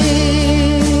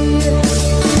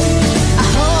 I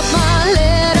hope my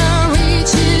letter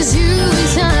reaches you in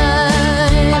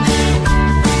time.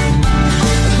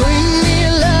 Bring me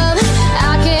love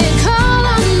I can't call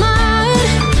on mine.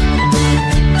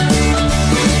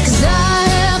 'Cause I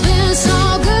have been so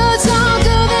good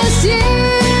this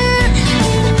year.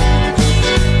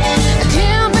 I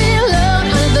can't be alone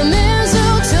under the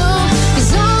mistletoe.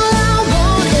 'Cause all I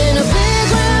want in a big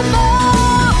red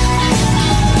boat.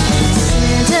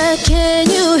 Santa, can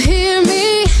you hear me?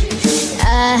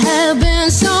 I have been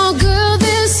so good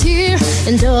this year,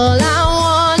 and all I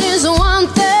want is one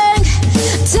thing.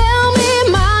 Tell me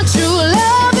my true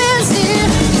love is here.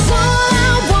 'Cause all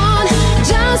I want,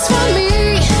 just for me,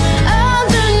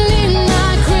 underneath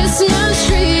my Christmas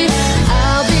tree,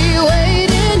 I'll be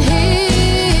waiting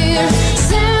here.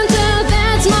 Santa,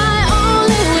 that's my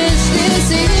only wish this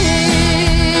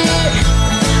year.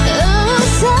 Oh,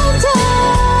 Santa,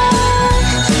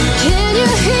 can you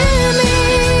hear me?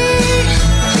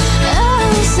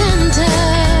 Oh, Santa,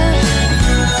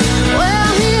 well,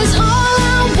 here's all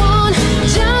I want,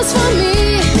 just for me,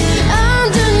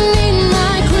 underneath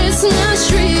my Christmas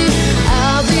tree,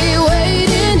 I'll be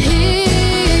waiting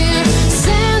here.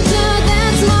 Santa,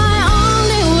 that's my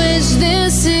only wish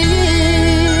this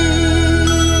year.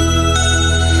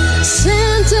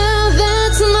 Santa,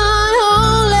 that's my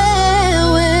only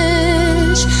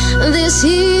wish this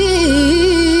year.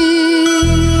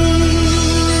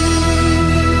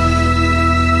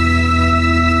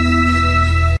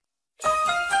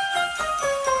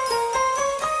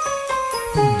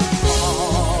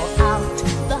 Out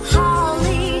the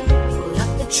holly, put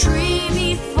up the tree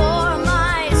before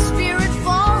my spirit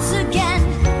falls again.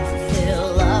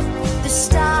 Fill up the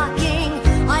stocking,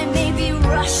 I may be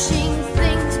rushing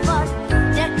things, but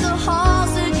deck the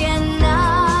halls again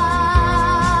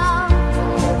now.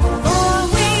 For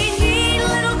we need a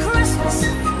little Christmas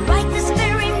right this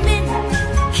very minute.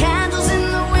 Candles in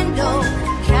the window,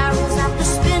 carols after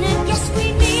spinning. Yes, we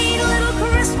need a little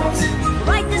Christmas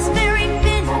right this very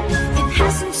minute. It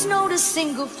hasn't snowed a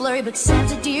single flurry, but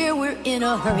Santa dear, we're in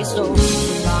a hurry. So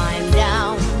climb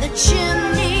down the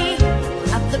chimney,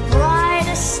 up the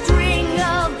brightest string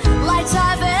of lights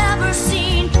I've ever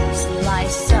seen.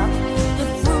 Slice up the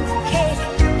fruitcake,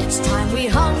 it's time we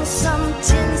hung some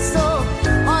tinsel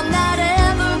on that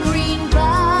evergreen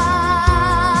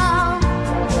bough.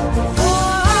 For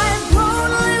I've grown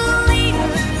a little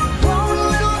leaner, grown a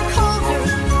little colder,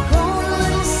 grown a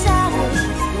little sadder,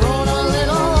 grown a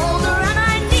little older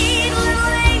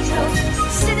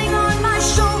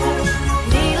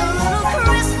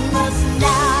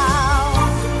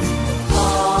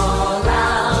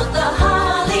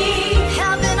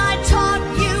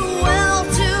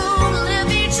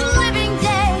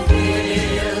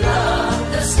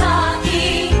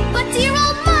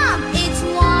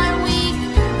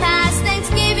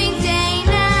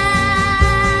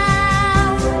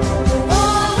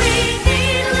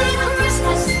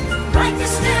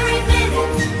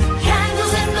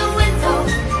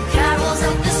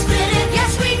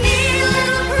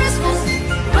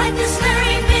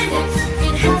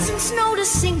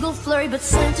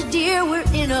Santa dear, we're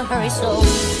in a hurry, so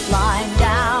flying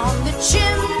down the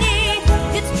chimney.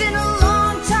 It's been a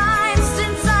long time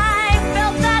since I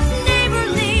felt that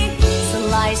neighborly.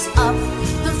 Slice up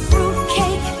the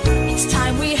fruitcake. It's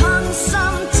time we hung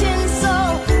some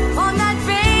tinsel on that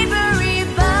bakery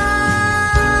bough.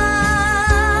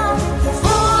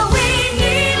 For we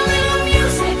need a little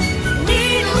music,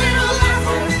 need a little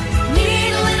laughter,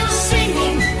 need a little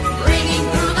singing, ringing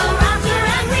through the rafter,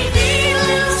 and we need a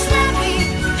little snappy,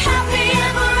 happy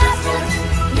ever after.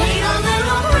 Need a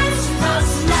little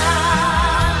Christmas.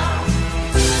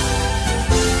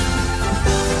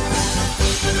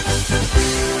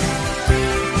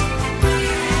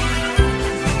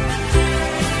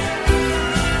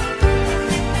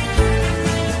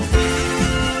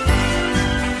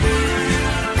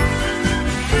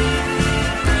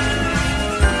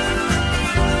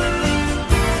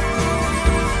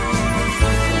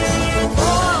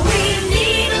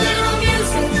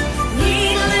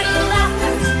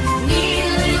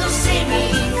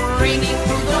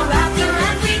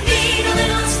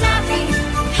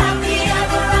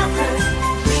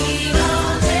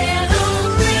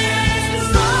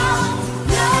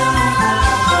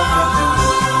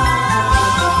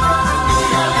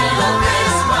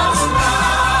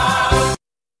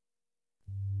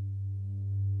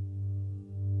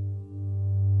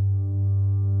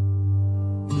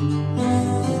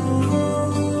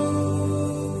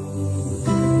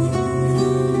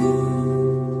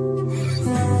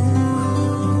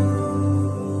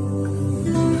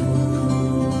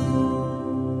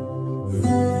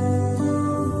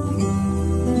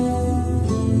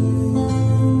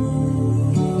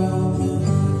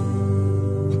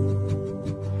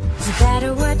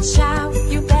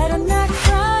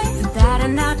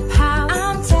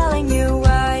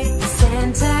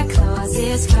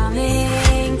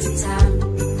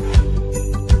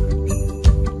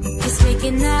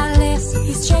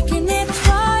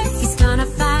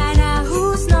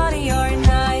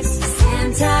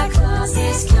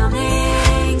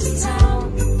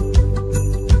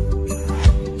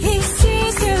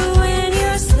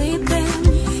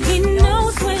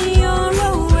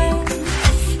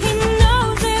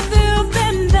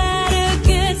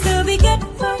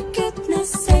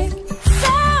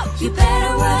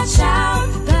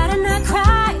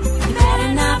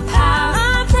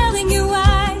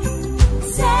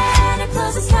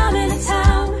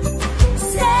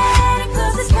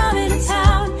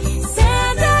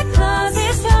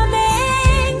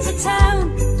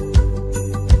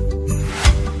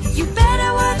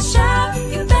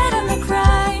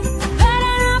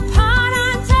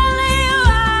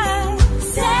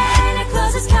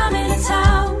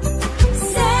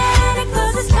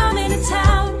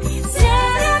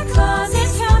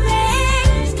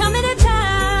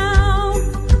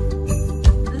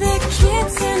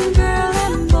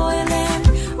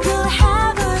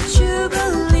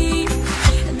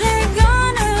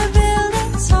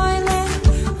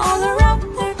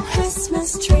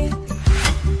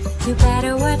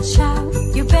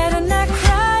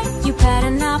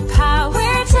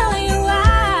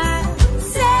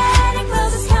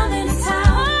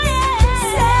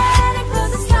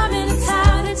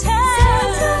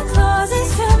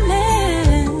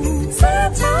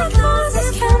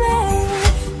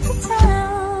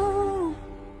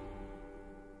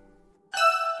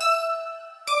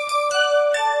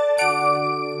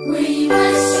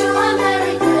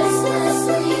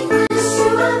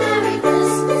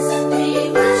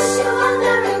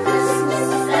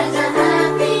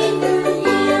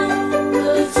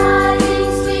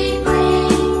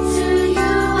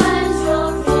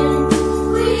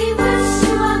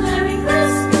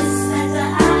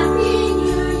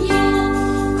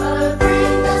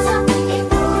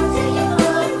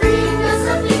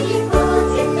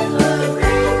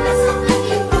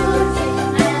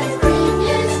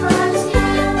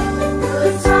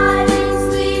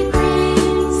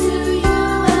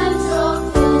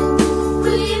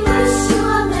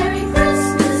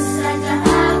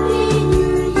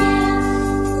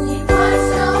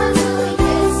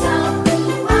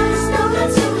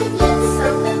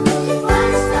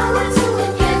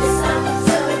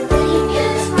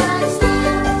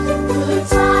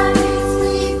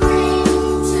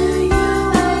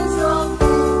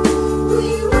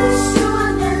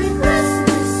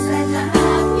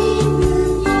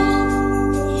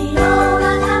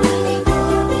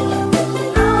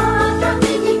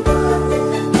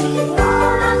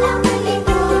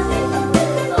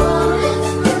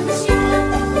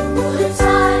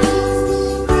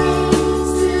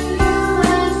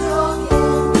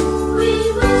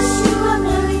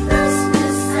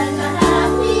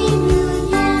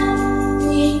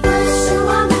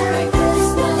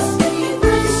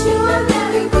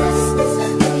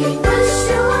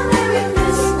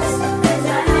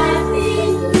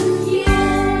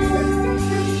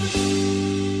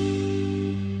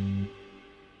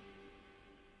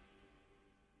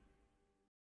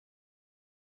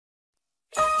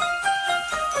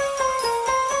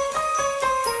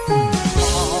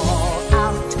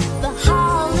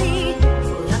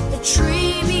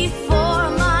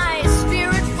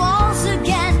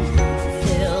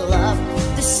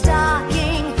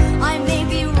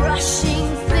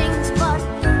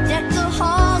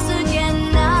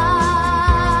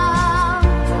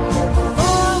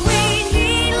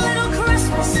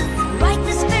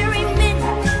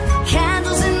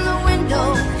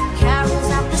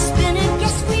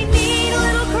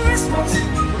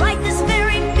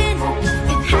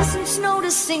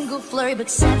 flurry, but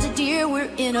Santa dear, we're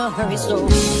in a hurry. So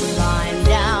climb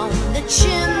down the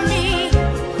chimney,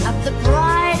 have the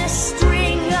brightest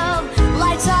string of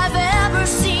lights I've ever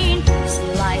seen.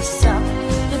 Slice up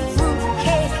the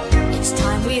fruitcake, it's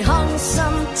time we hung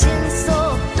some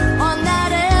tinsel on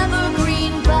that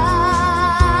evergreen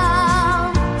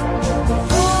bough.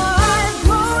 For I've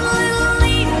grown a little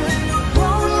leaner,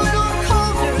 grown a little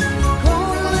colder,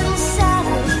 grown a little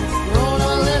sadder, grown a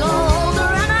little older,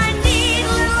 and I need a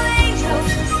little angel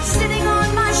sitting on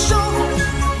my shoulder.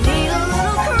 Need a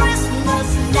little Christmas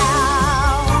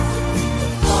now.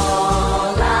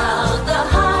 All out the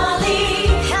holly.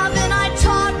 Haven't I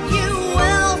taught you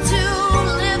well to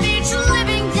live each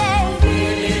living day?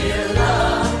 Fill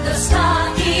up the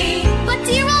stocking. But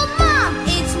dear old Mom,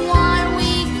 it's 1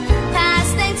 week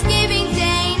past Thanksgiving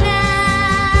Day now.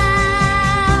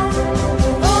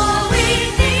 Oh, we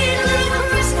need a little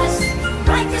Christmas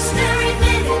right this very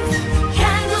minute.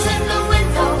 Candles in the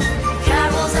window,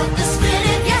 carols at the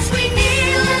spinet. Yes, we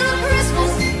need a little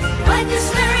Christmas right this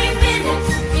very minute.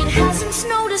 It hasn't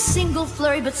snowed a single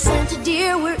flurry, but Santa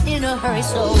dear, we're in a hurry.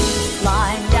 So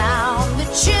climb down the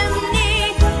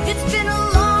chimney. It's been a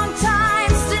long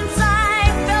time since I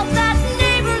felt that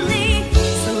neighborly.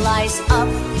 Slice up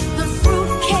the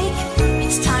fruitcake,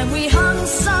 it's time we hung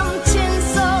some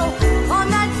tinsel on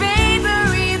that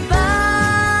bakery bough.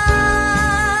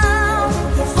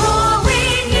 For we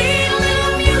need a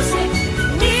little music,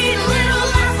 need a little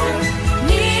laughter,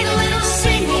 need a little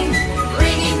singing,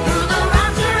 ringing through the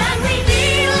rafter, and we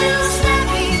need a little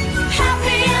snappy,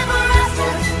 happy ever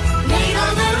after. Need a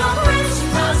little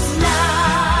Christmas now.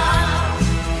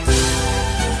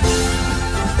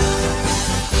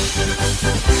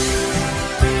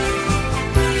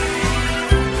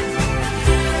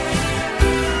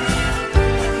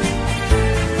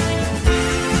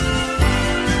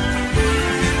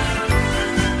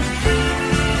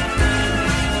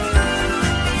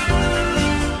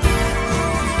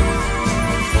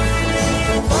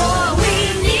 Oh, we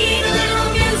need a little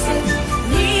music,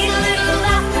 need a little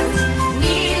laughter,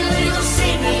 need a little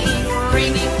singing,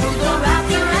 ringing through the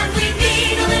rafter, and we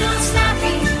need a little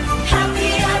snappy, happy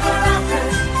ever after.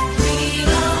 Need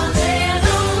a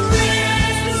little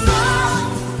Christmas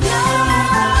now.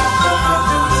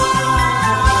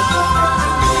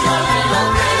 Need a little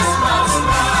Christmas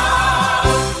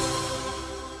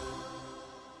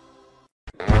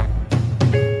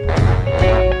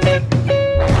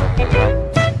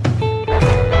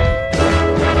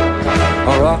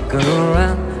Rocking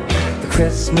around the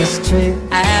Christmas tree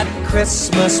at the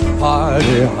Christmas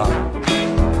party hop.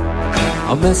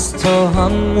 A mistletoe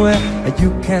hung where you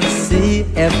can see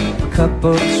if a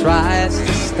couple tries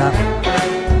to stop.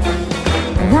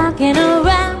 Rocking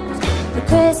around the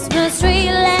Christmas tree,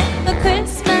 let the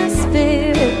Christmas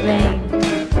spirit reign.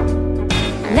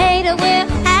 Later we'll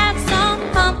have some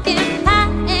pumpkin pie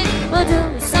and we'll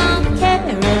do some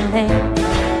caroling.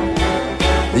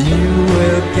 You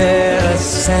will get a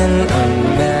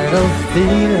sentimental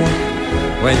feeling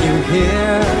when you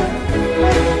hear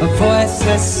a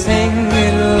voices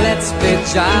singing, let's be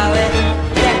jolly.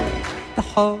 Deck the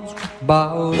halls with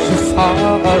boughs of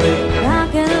holly.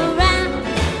 Rocking around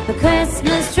the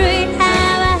Christmas tree,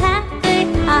 have a happy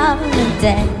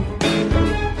holiday.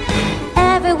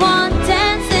 Everyone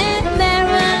dancing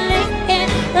merrily in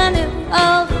the new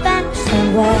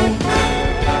old-fashioned way.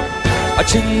 A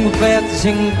jingle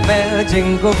bell,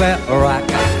 jingle bell rock.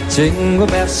 Jingle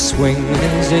bells swing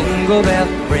and jingle bell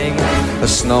ring. The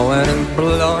snowing and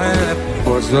blowing, of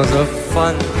course, was a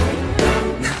fun.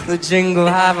 Now the jingle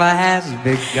hopper has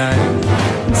begun.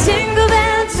 Jingle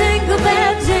bell, jingle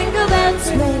bell, jingle bell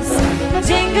twist.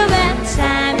 Jingle bell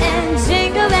time and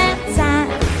jingle bell time.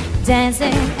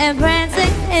 Dancing and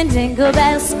prancing in Jingle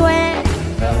Bell Square.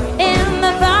 In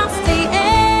the frosty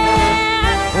air.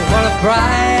 What a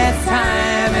bright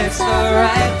time, it's the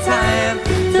right time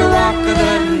to walk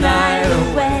the night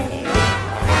away.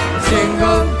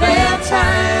 Jingle bell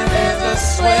time is a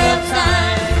swell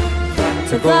time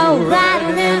to go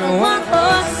riding in a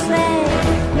one-horse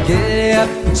sleigh. Get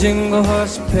up, jingle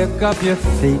horse, pick up your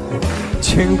feet,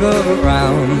 jingle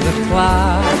around the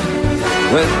clock.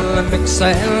 With the mixer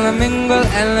and the mingle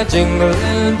and the jingle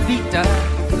and the beat,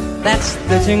 that's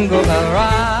the Jingle Bell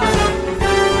Rock.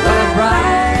 What a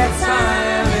bright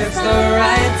time, it's the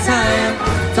right time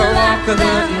to walk the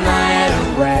night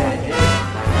away.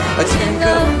 A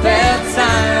jingle bell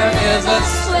time is a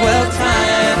swell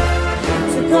time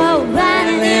To go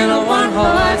riding in a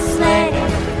one-horse sleigh.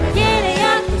 Giddy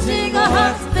up, jingle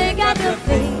horse, pick up your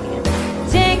feet.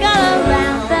 Jingle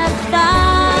around the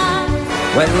clock.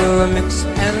 When the mix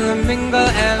and the mingle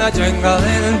and the jingle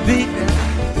and the beat,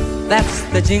 That's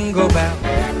the jingle bell.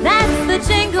 That's the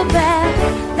jingle bell.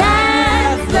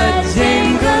 That's the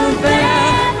jingle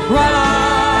bell ride.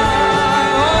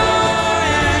 Oh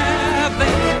yeah,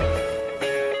 baby.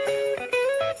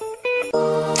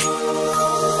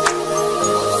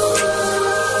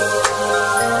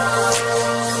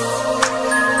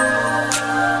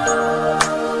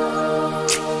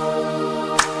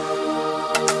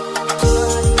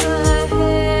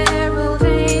 Herald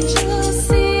angels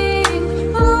sing,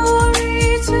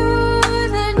 glory to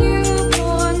the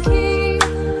newborn King.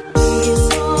 Peace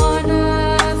on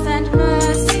earth and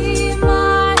mercy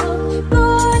mild,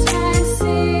 God and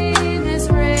sinners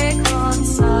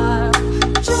reconciled.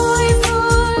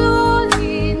 Joyful all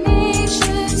ye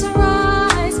nations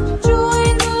rise,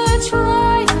 join the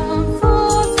triumph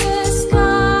of the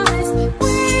skies.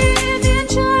 With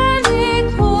angelic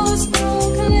hosts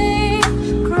proclaim,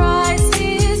 Christ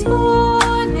is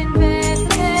born in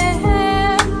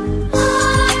Bethlehem.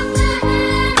 Hark the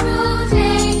herald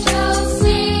angels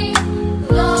sing,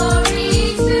 glory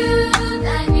to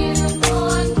the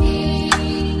newborn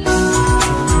King.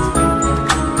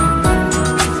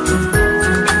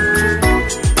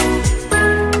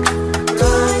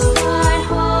 Christ thy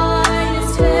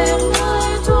highest heaven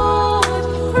adored,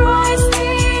 Christ the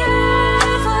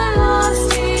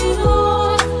everlasting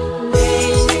Lord.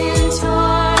 Late in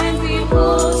time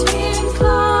behold him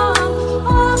come,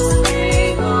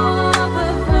 offspring of a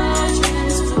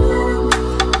virgin's womb.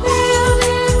 Veiled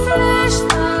in flesh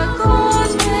the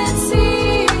Godhead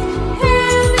sing,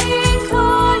 Hail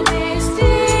incarnate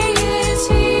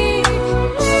deity.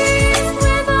 Pleased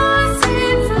with us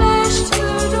in flesh to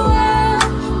dwell,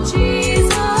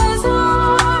 Jesus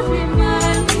our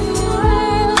Emmanuel.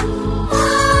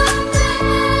 Hark the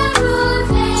herald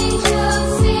angels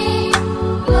sing,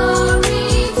 glory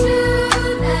to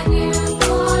the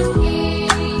newborn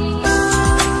King.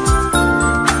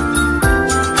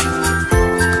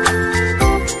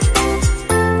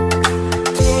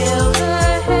 Hail the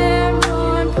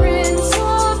heaven-born Prince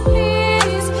of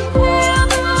Peace, hail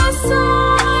the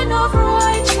Son of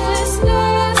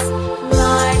Righteousness.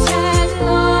 Light and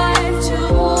life to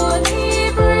all he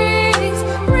brings,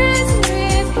 risen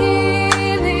with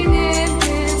healing in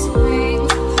his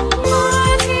wings.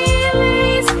 But he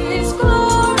lays his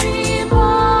glory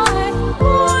by,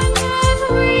 born that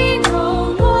we no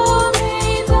more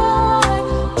may die.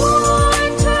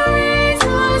 Born to raise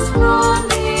us from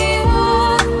the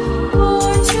earth,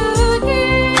 born to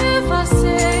give us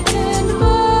second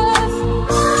birth.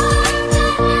 Hark the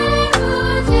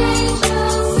herald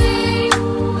angels sing,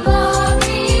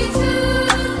 glory to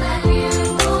the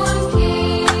newborn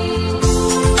King.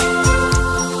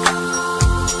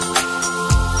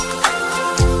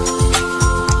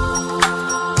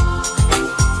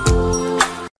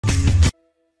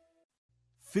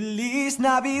 Feliz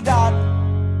Navidad,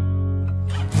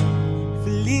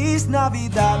 Feliz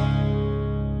Navidad,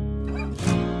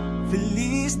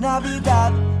 Feliz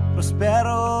Navidad,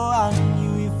 prospero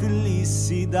año y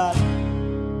felicidad.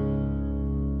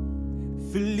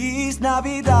 Feliz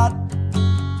Navidad,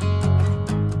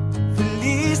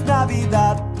 Feliz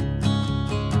Navidad,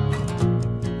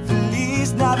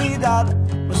 Feliz Navidad,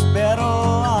 prospero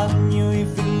año y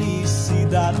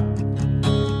felicidad.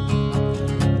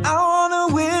 I wanna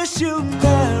wish you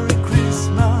Merry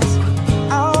Christmas.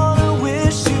 I wanna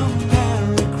wish you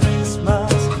Merry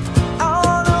Christmas. I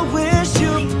wanna wish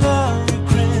you Merry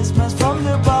Christmas from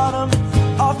the bottom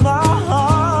of my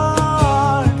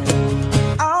heart.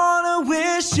 I wanna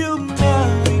wish you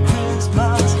Merry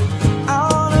Christmas. I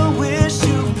wanna wish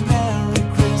you Merry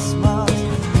Christmas.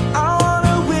 I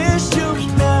wanna wish you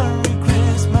Merry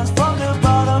Christmas from the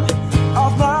bottom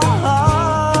of my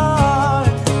heart.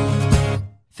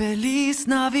 Feliz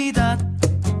Navidad,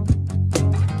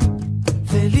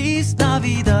 Feliz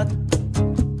Navidad,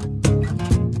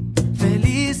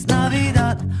 Feliz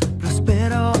Navidad,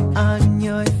 prospero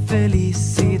año y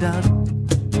felicidad.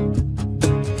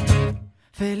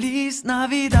 Feliz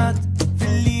Navidad,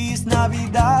 Feliz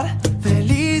Navidad,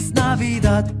 Feliz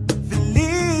Navidad,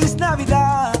 Feliz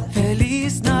Navidad,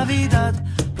 Feliz Navidad,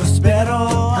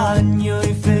 prospero año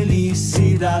y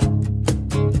felicidad.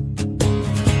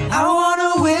 I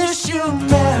wanna wish you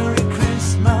Merry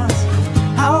Christmas.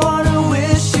 I wanna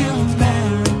wish you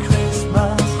Merry Christmas.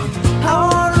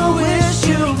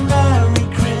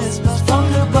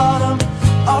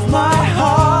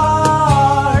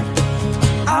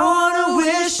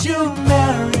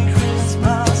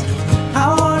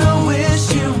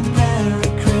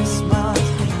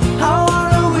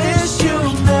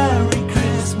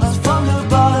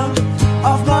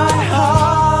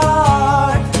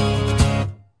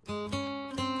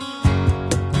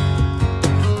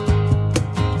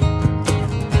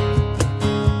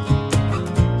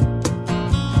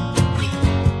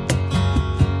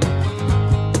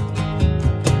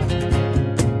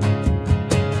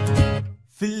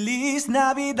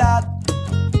 Navidad,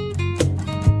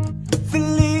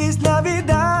 Feliz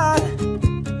Navidad,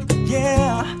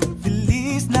 yeah,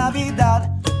 Feliz Navidad,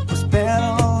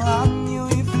 prospero año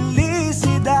y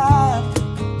felicidad.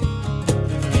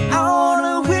 I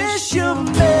wanna wish you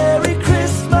Merry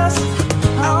Christmas,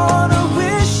 I wanna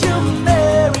wish you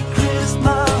Merry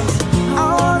Christmas, I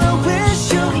wanna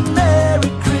wish you Merry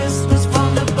Christmas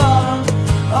from the bottom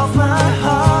of my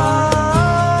heart.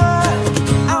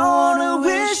 I wanna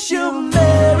wish you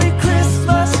Merry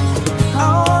Christmas, I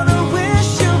wanna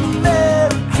wish you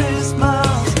Merry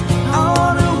Christmas, I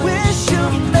wanna wish you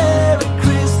Merry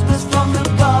Christmas from the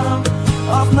bottom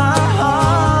of my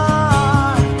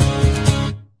heart.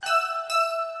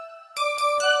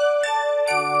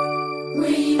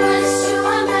 We wish you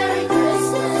a Merry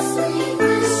Christmas. We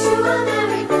wish you a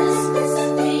Merry Christmas.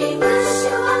 We wish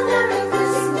you a Merry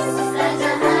Christmas and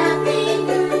a Happy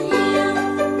New Year.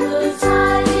 Good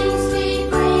tidings we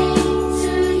bring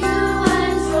to you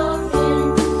and your kin.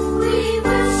 We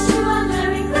wish you a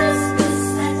Merry Christmas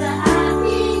and a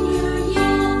Happy New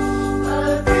Year.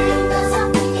 Bring us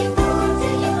something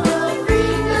important.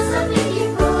 Bring us something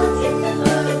important.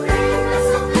 Bring us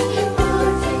something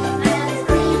important and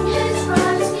bring it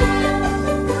right here.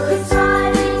 Good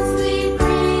tidings we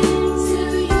bring to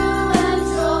you and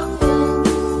your kin.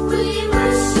 We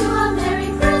wish you a Merry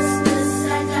Christmas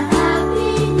and a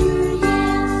Happy New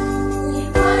Year. We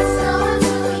want know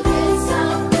until we get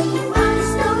some. We want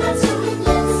know until we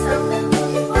get some.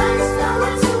 We want know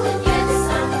until we get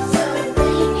some. So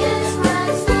bring it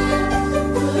right here.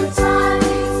 Good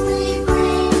tidings we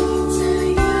bring to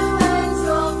you and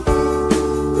your kin.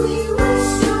 We wish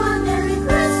you a Merry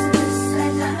Christmas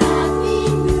and a Happy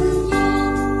New Year.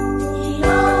 We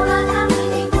know that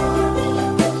nothing good.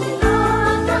 We know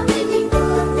that nothing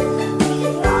good. We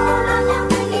know that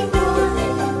nothing good.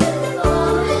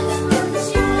 All is good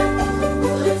cheer.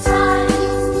 Good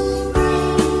tidings we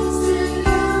bring to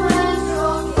you and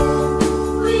your kin.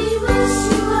 We wish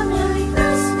you a Merry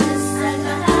Christmas and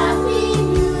a Happy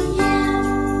New Year.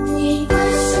 We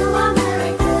wish you a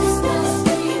Merry Christmas.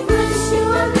 We wish you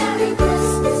a Merry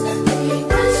Christmas. We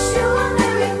wish you a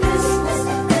Merry Christmas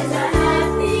and a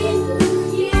Happy New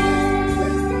Year.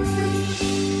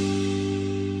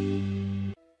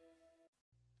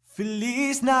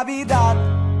 Feliz Navidad,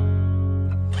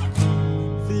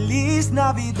 Feliz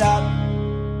Navidad,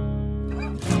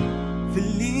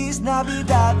 Feliz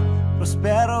Navidad,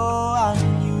 prospero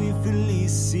año y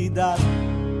felicidad.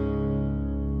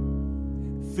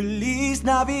 Feliz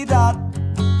Navidad,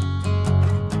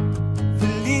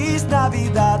 Feliz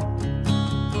Navidad,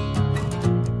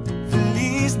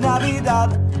 Feliz Navidad,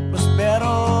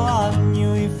 prospero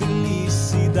año y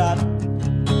felicidad.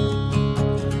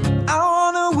 I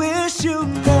wanna wish you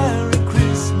Merry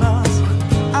Christmas,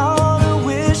 I wanna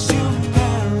wish you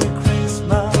Merry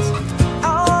Christmas,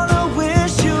 I wanna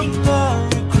wish you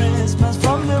Merry Christmas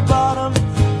from the bottom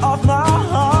of my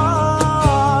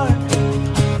heart.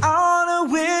 I wanna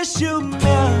wish you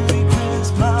Merry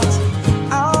Christmas,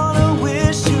 I wanna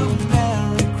wish you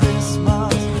Merry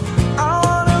Christmas, I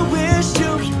wanna wish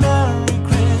you Merry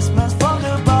Christmas from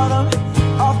the bottom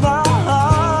of my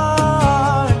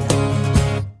heart.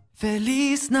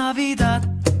 Feliz Navidad,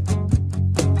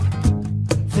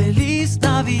 Feliz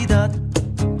Navidad,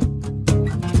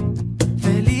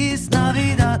 Feliz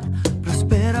Navidad,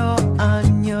 prospero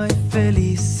año y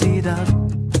felicidad.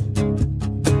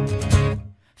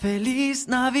 Feliz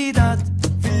Navidad,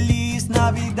 Feliz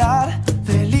Navidad,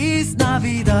 Feliz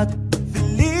Navidad,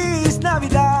 Feliz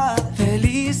Navidad,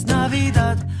 Feliz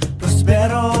Navidad,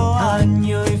 prospero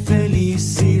año y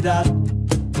felicidad.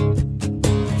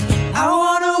 I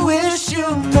wanna wish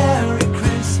you Merry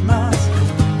Christmas,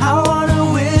 I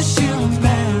wanna wish you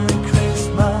Merry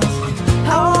Christmas,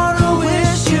 I wanna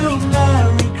wish you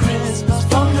Merry Christmas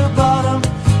from the bottom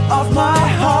of my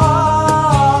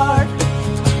heart.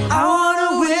 I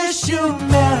wanna wish you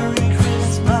Merry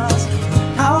Christmas,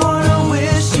 I wanna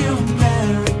wish you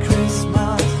Merry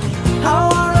Christmas, I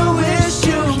wanna wish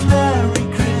you Merry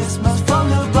Christmas from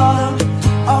the bottom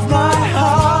of my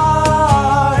heart.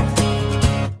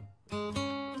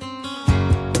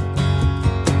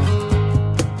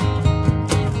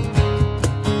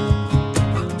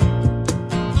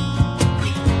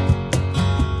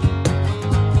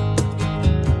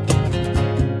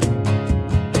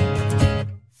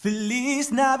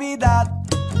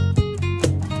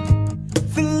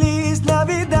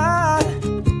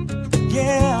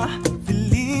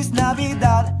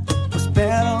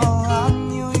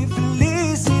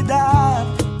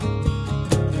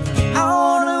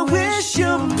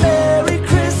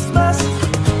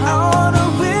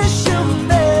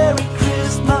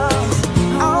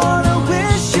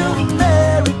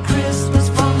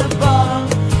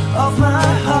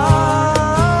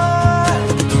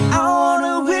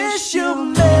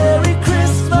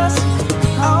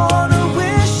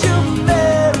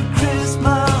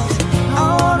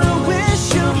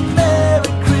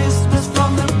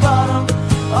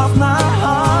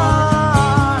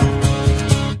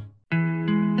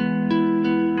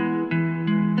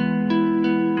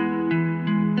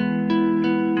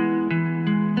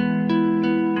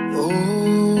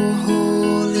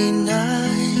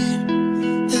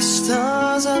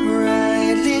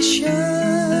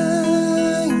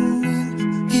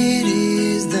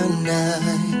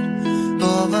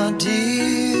 of our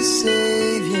dear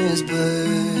Savior's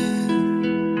birth.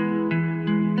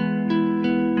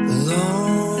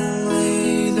 Long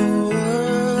lay the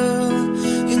world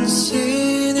in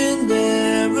sin and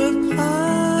error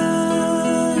pining,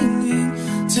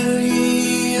 till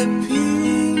He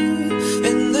appeared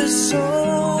and the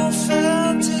soul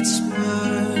felt its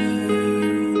worth.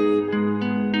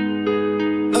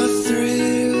 A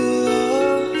thrill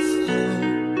of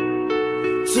hope,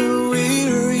 the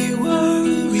weary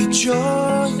world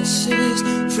rejoices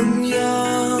from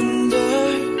yonder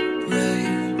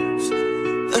rays.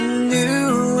 A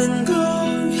new and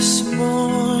glorious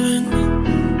morn.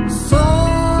 Fall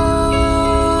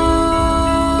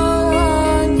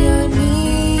on your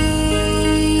knees.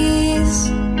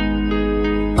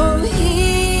 Oh,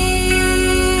 hear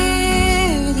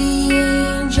the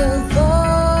angel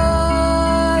voices.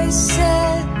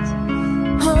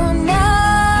 Oh,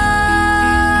 night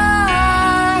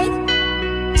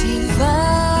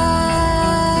divine.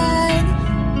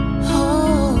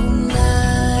 Oh,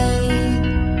 night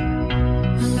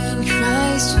when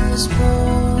Christ was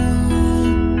born.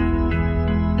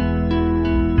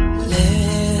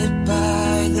 Led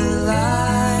by the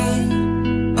light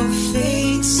of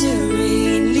faith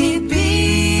serenely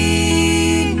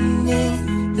beaming,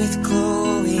 with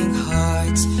glowing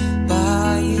hearts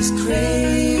by His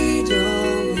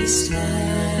cradle we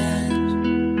stand.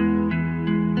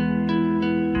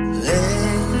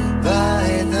 Led by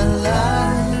the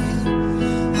light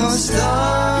of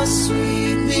stars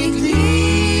sweetly gleaming,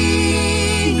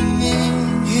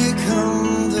 here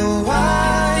come the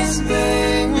wise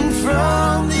men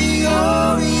from the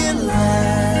Orient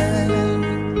land.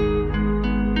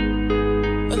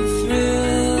 A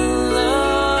thrill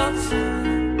of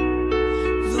hope,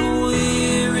 the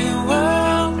weary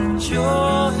world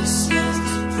rejoices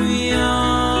for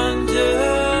yonder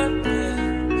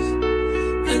place.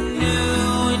 A new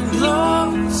and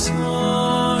glorious morn.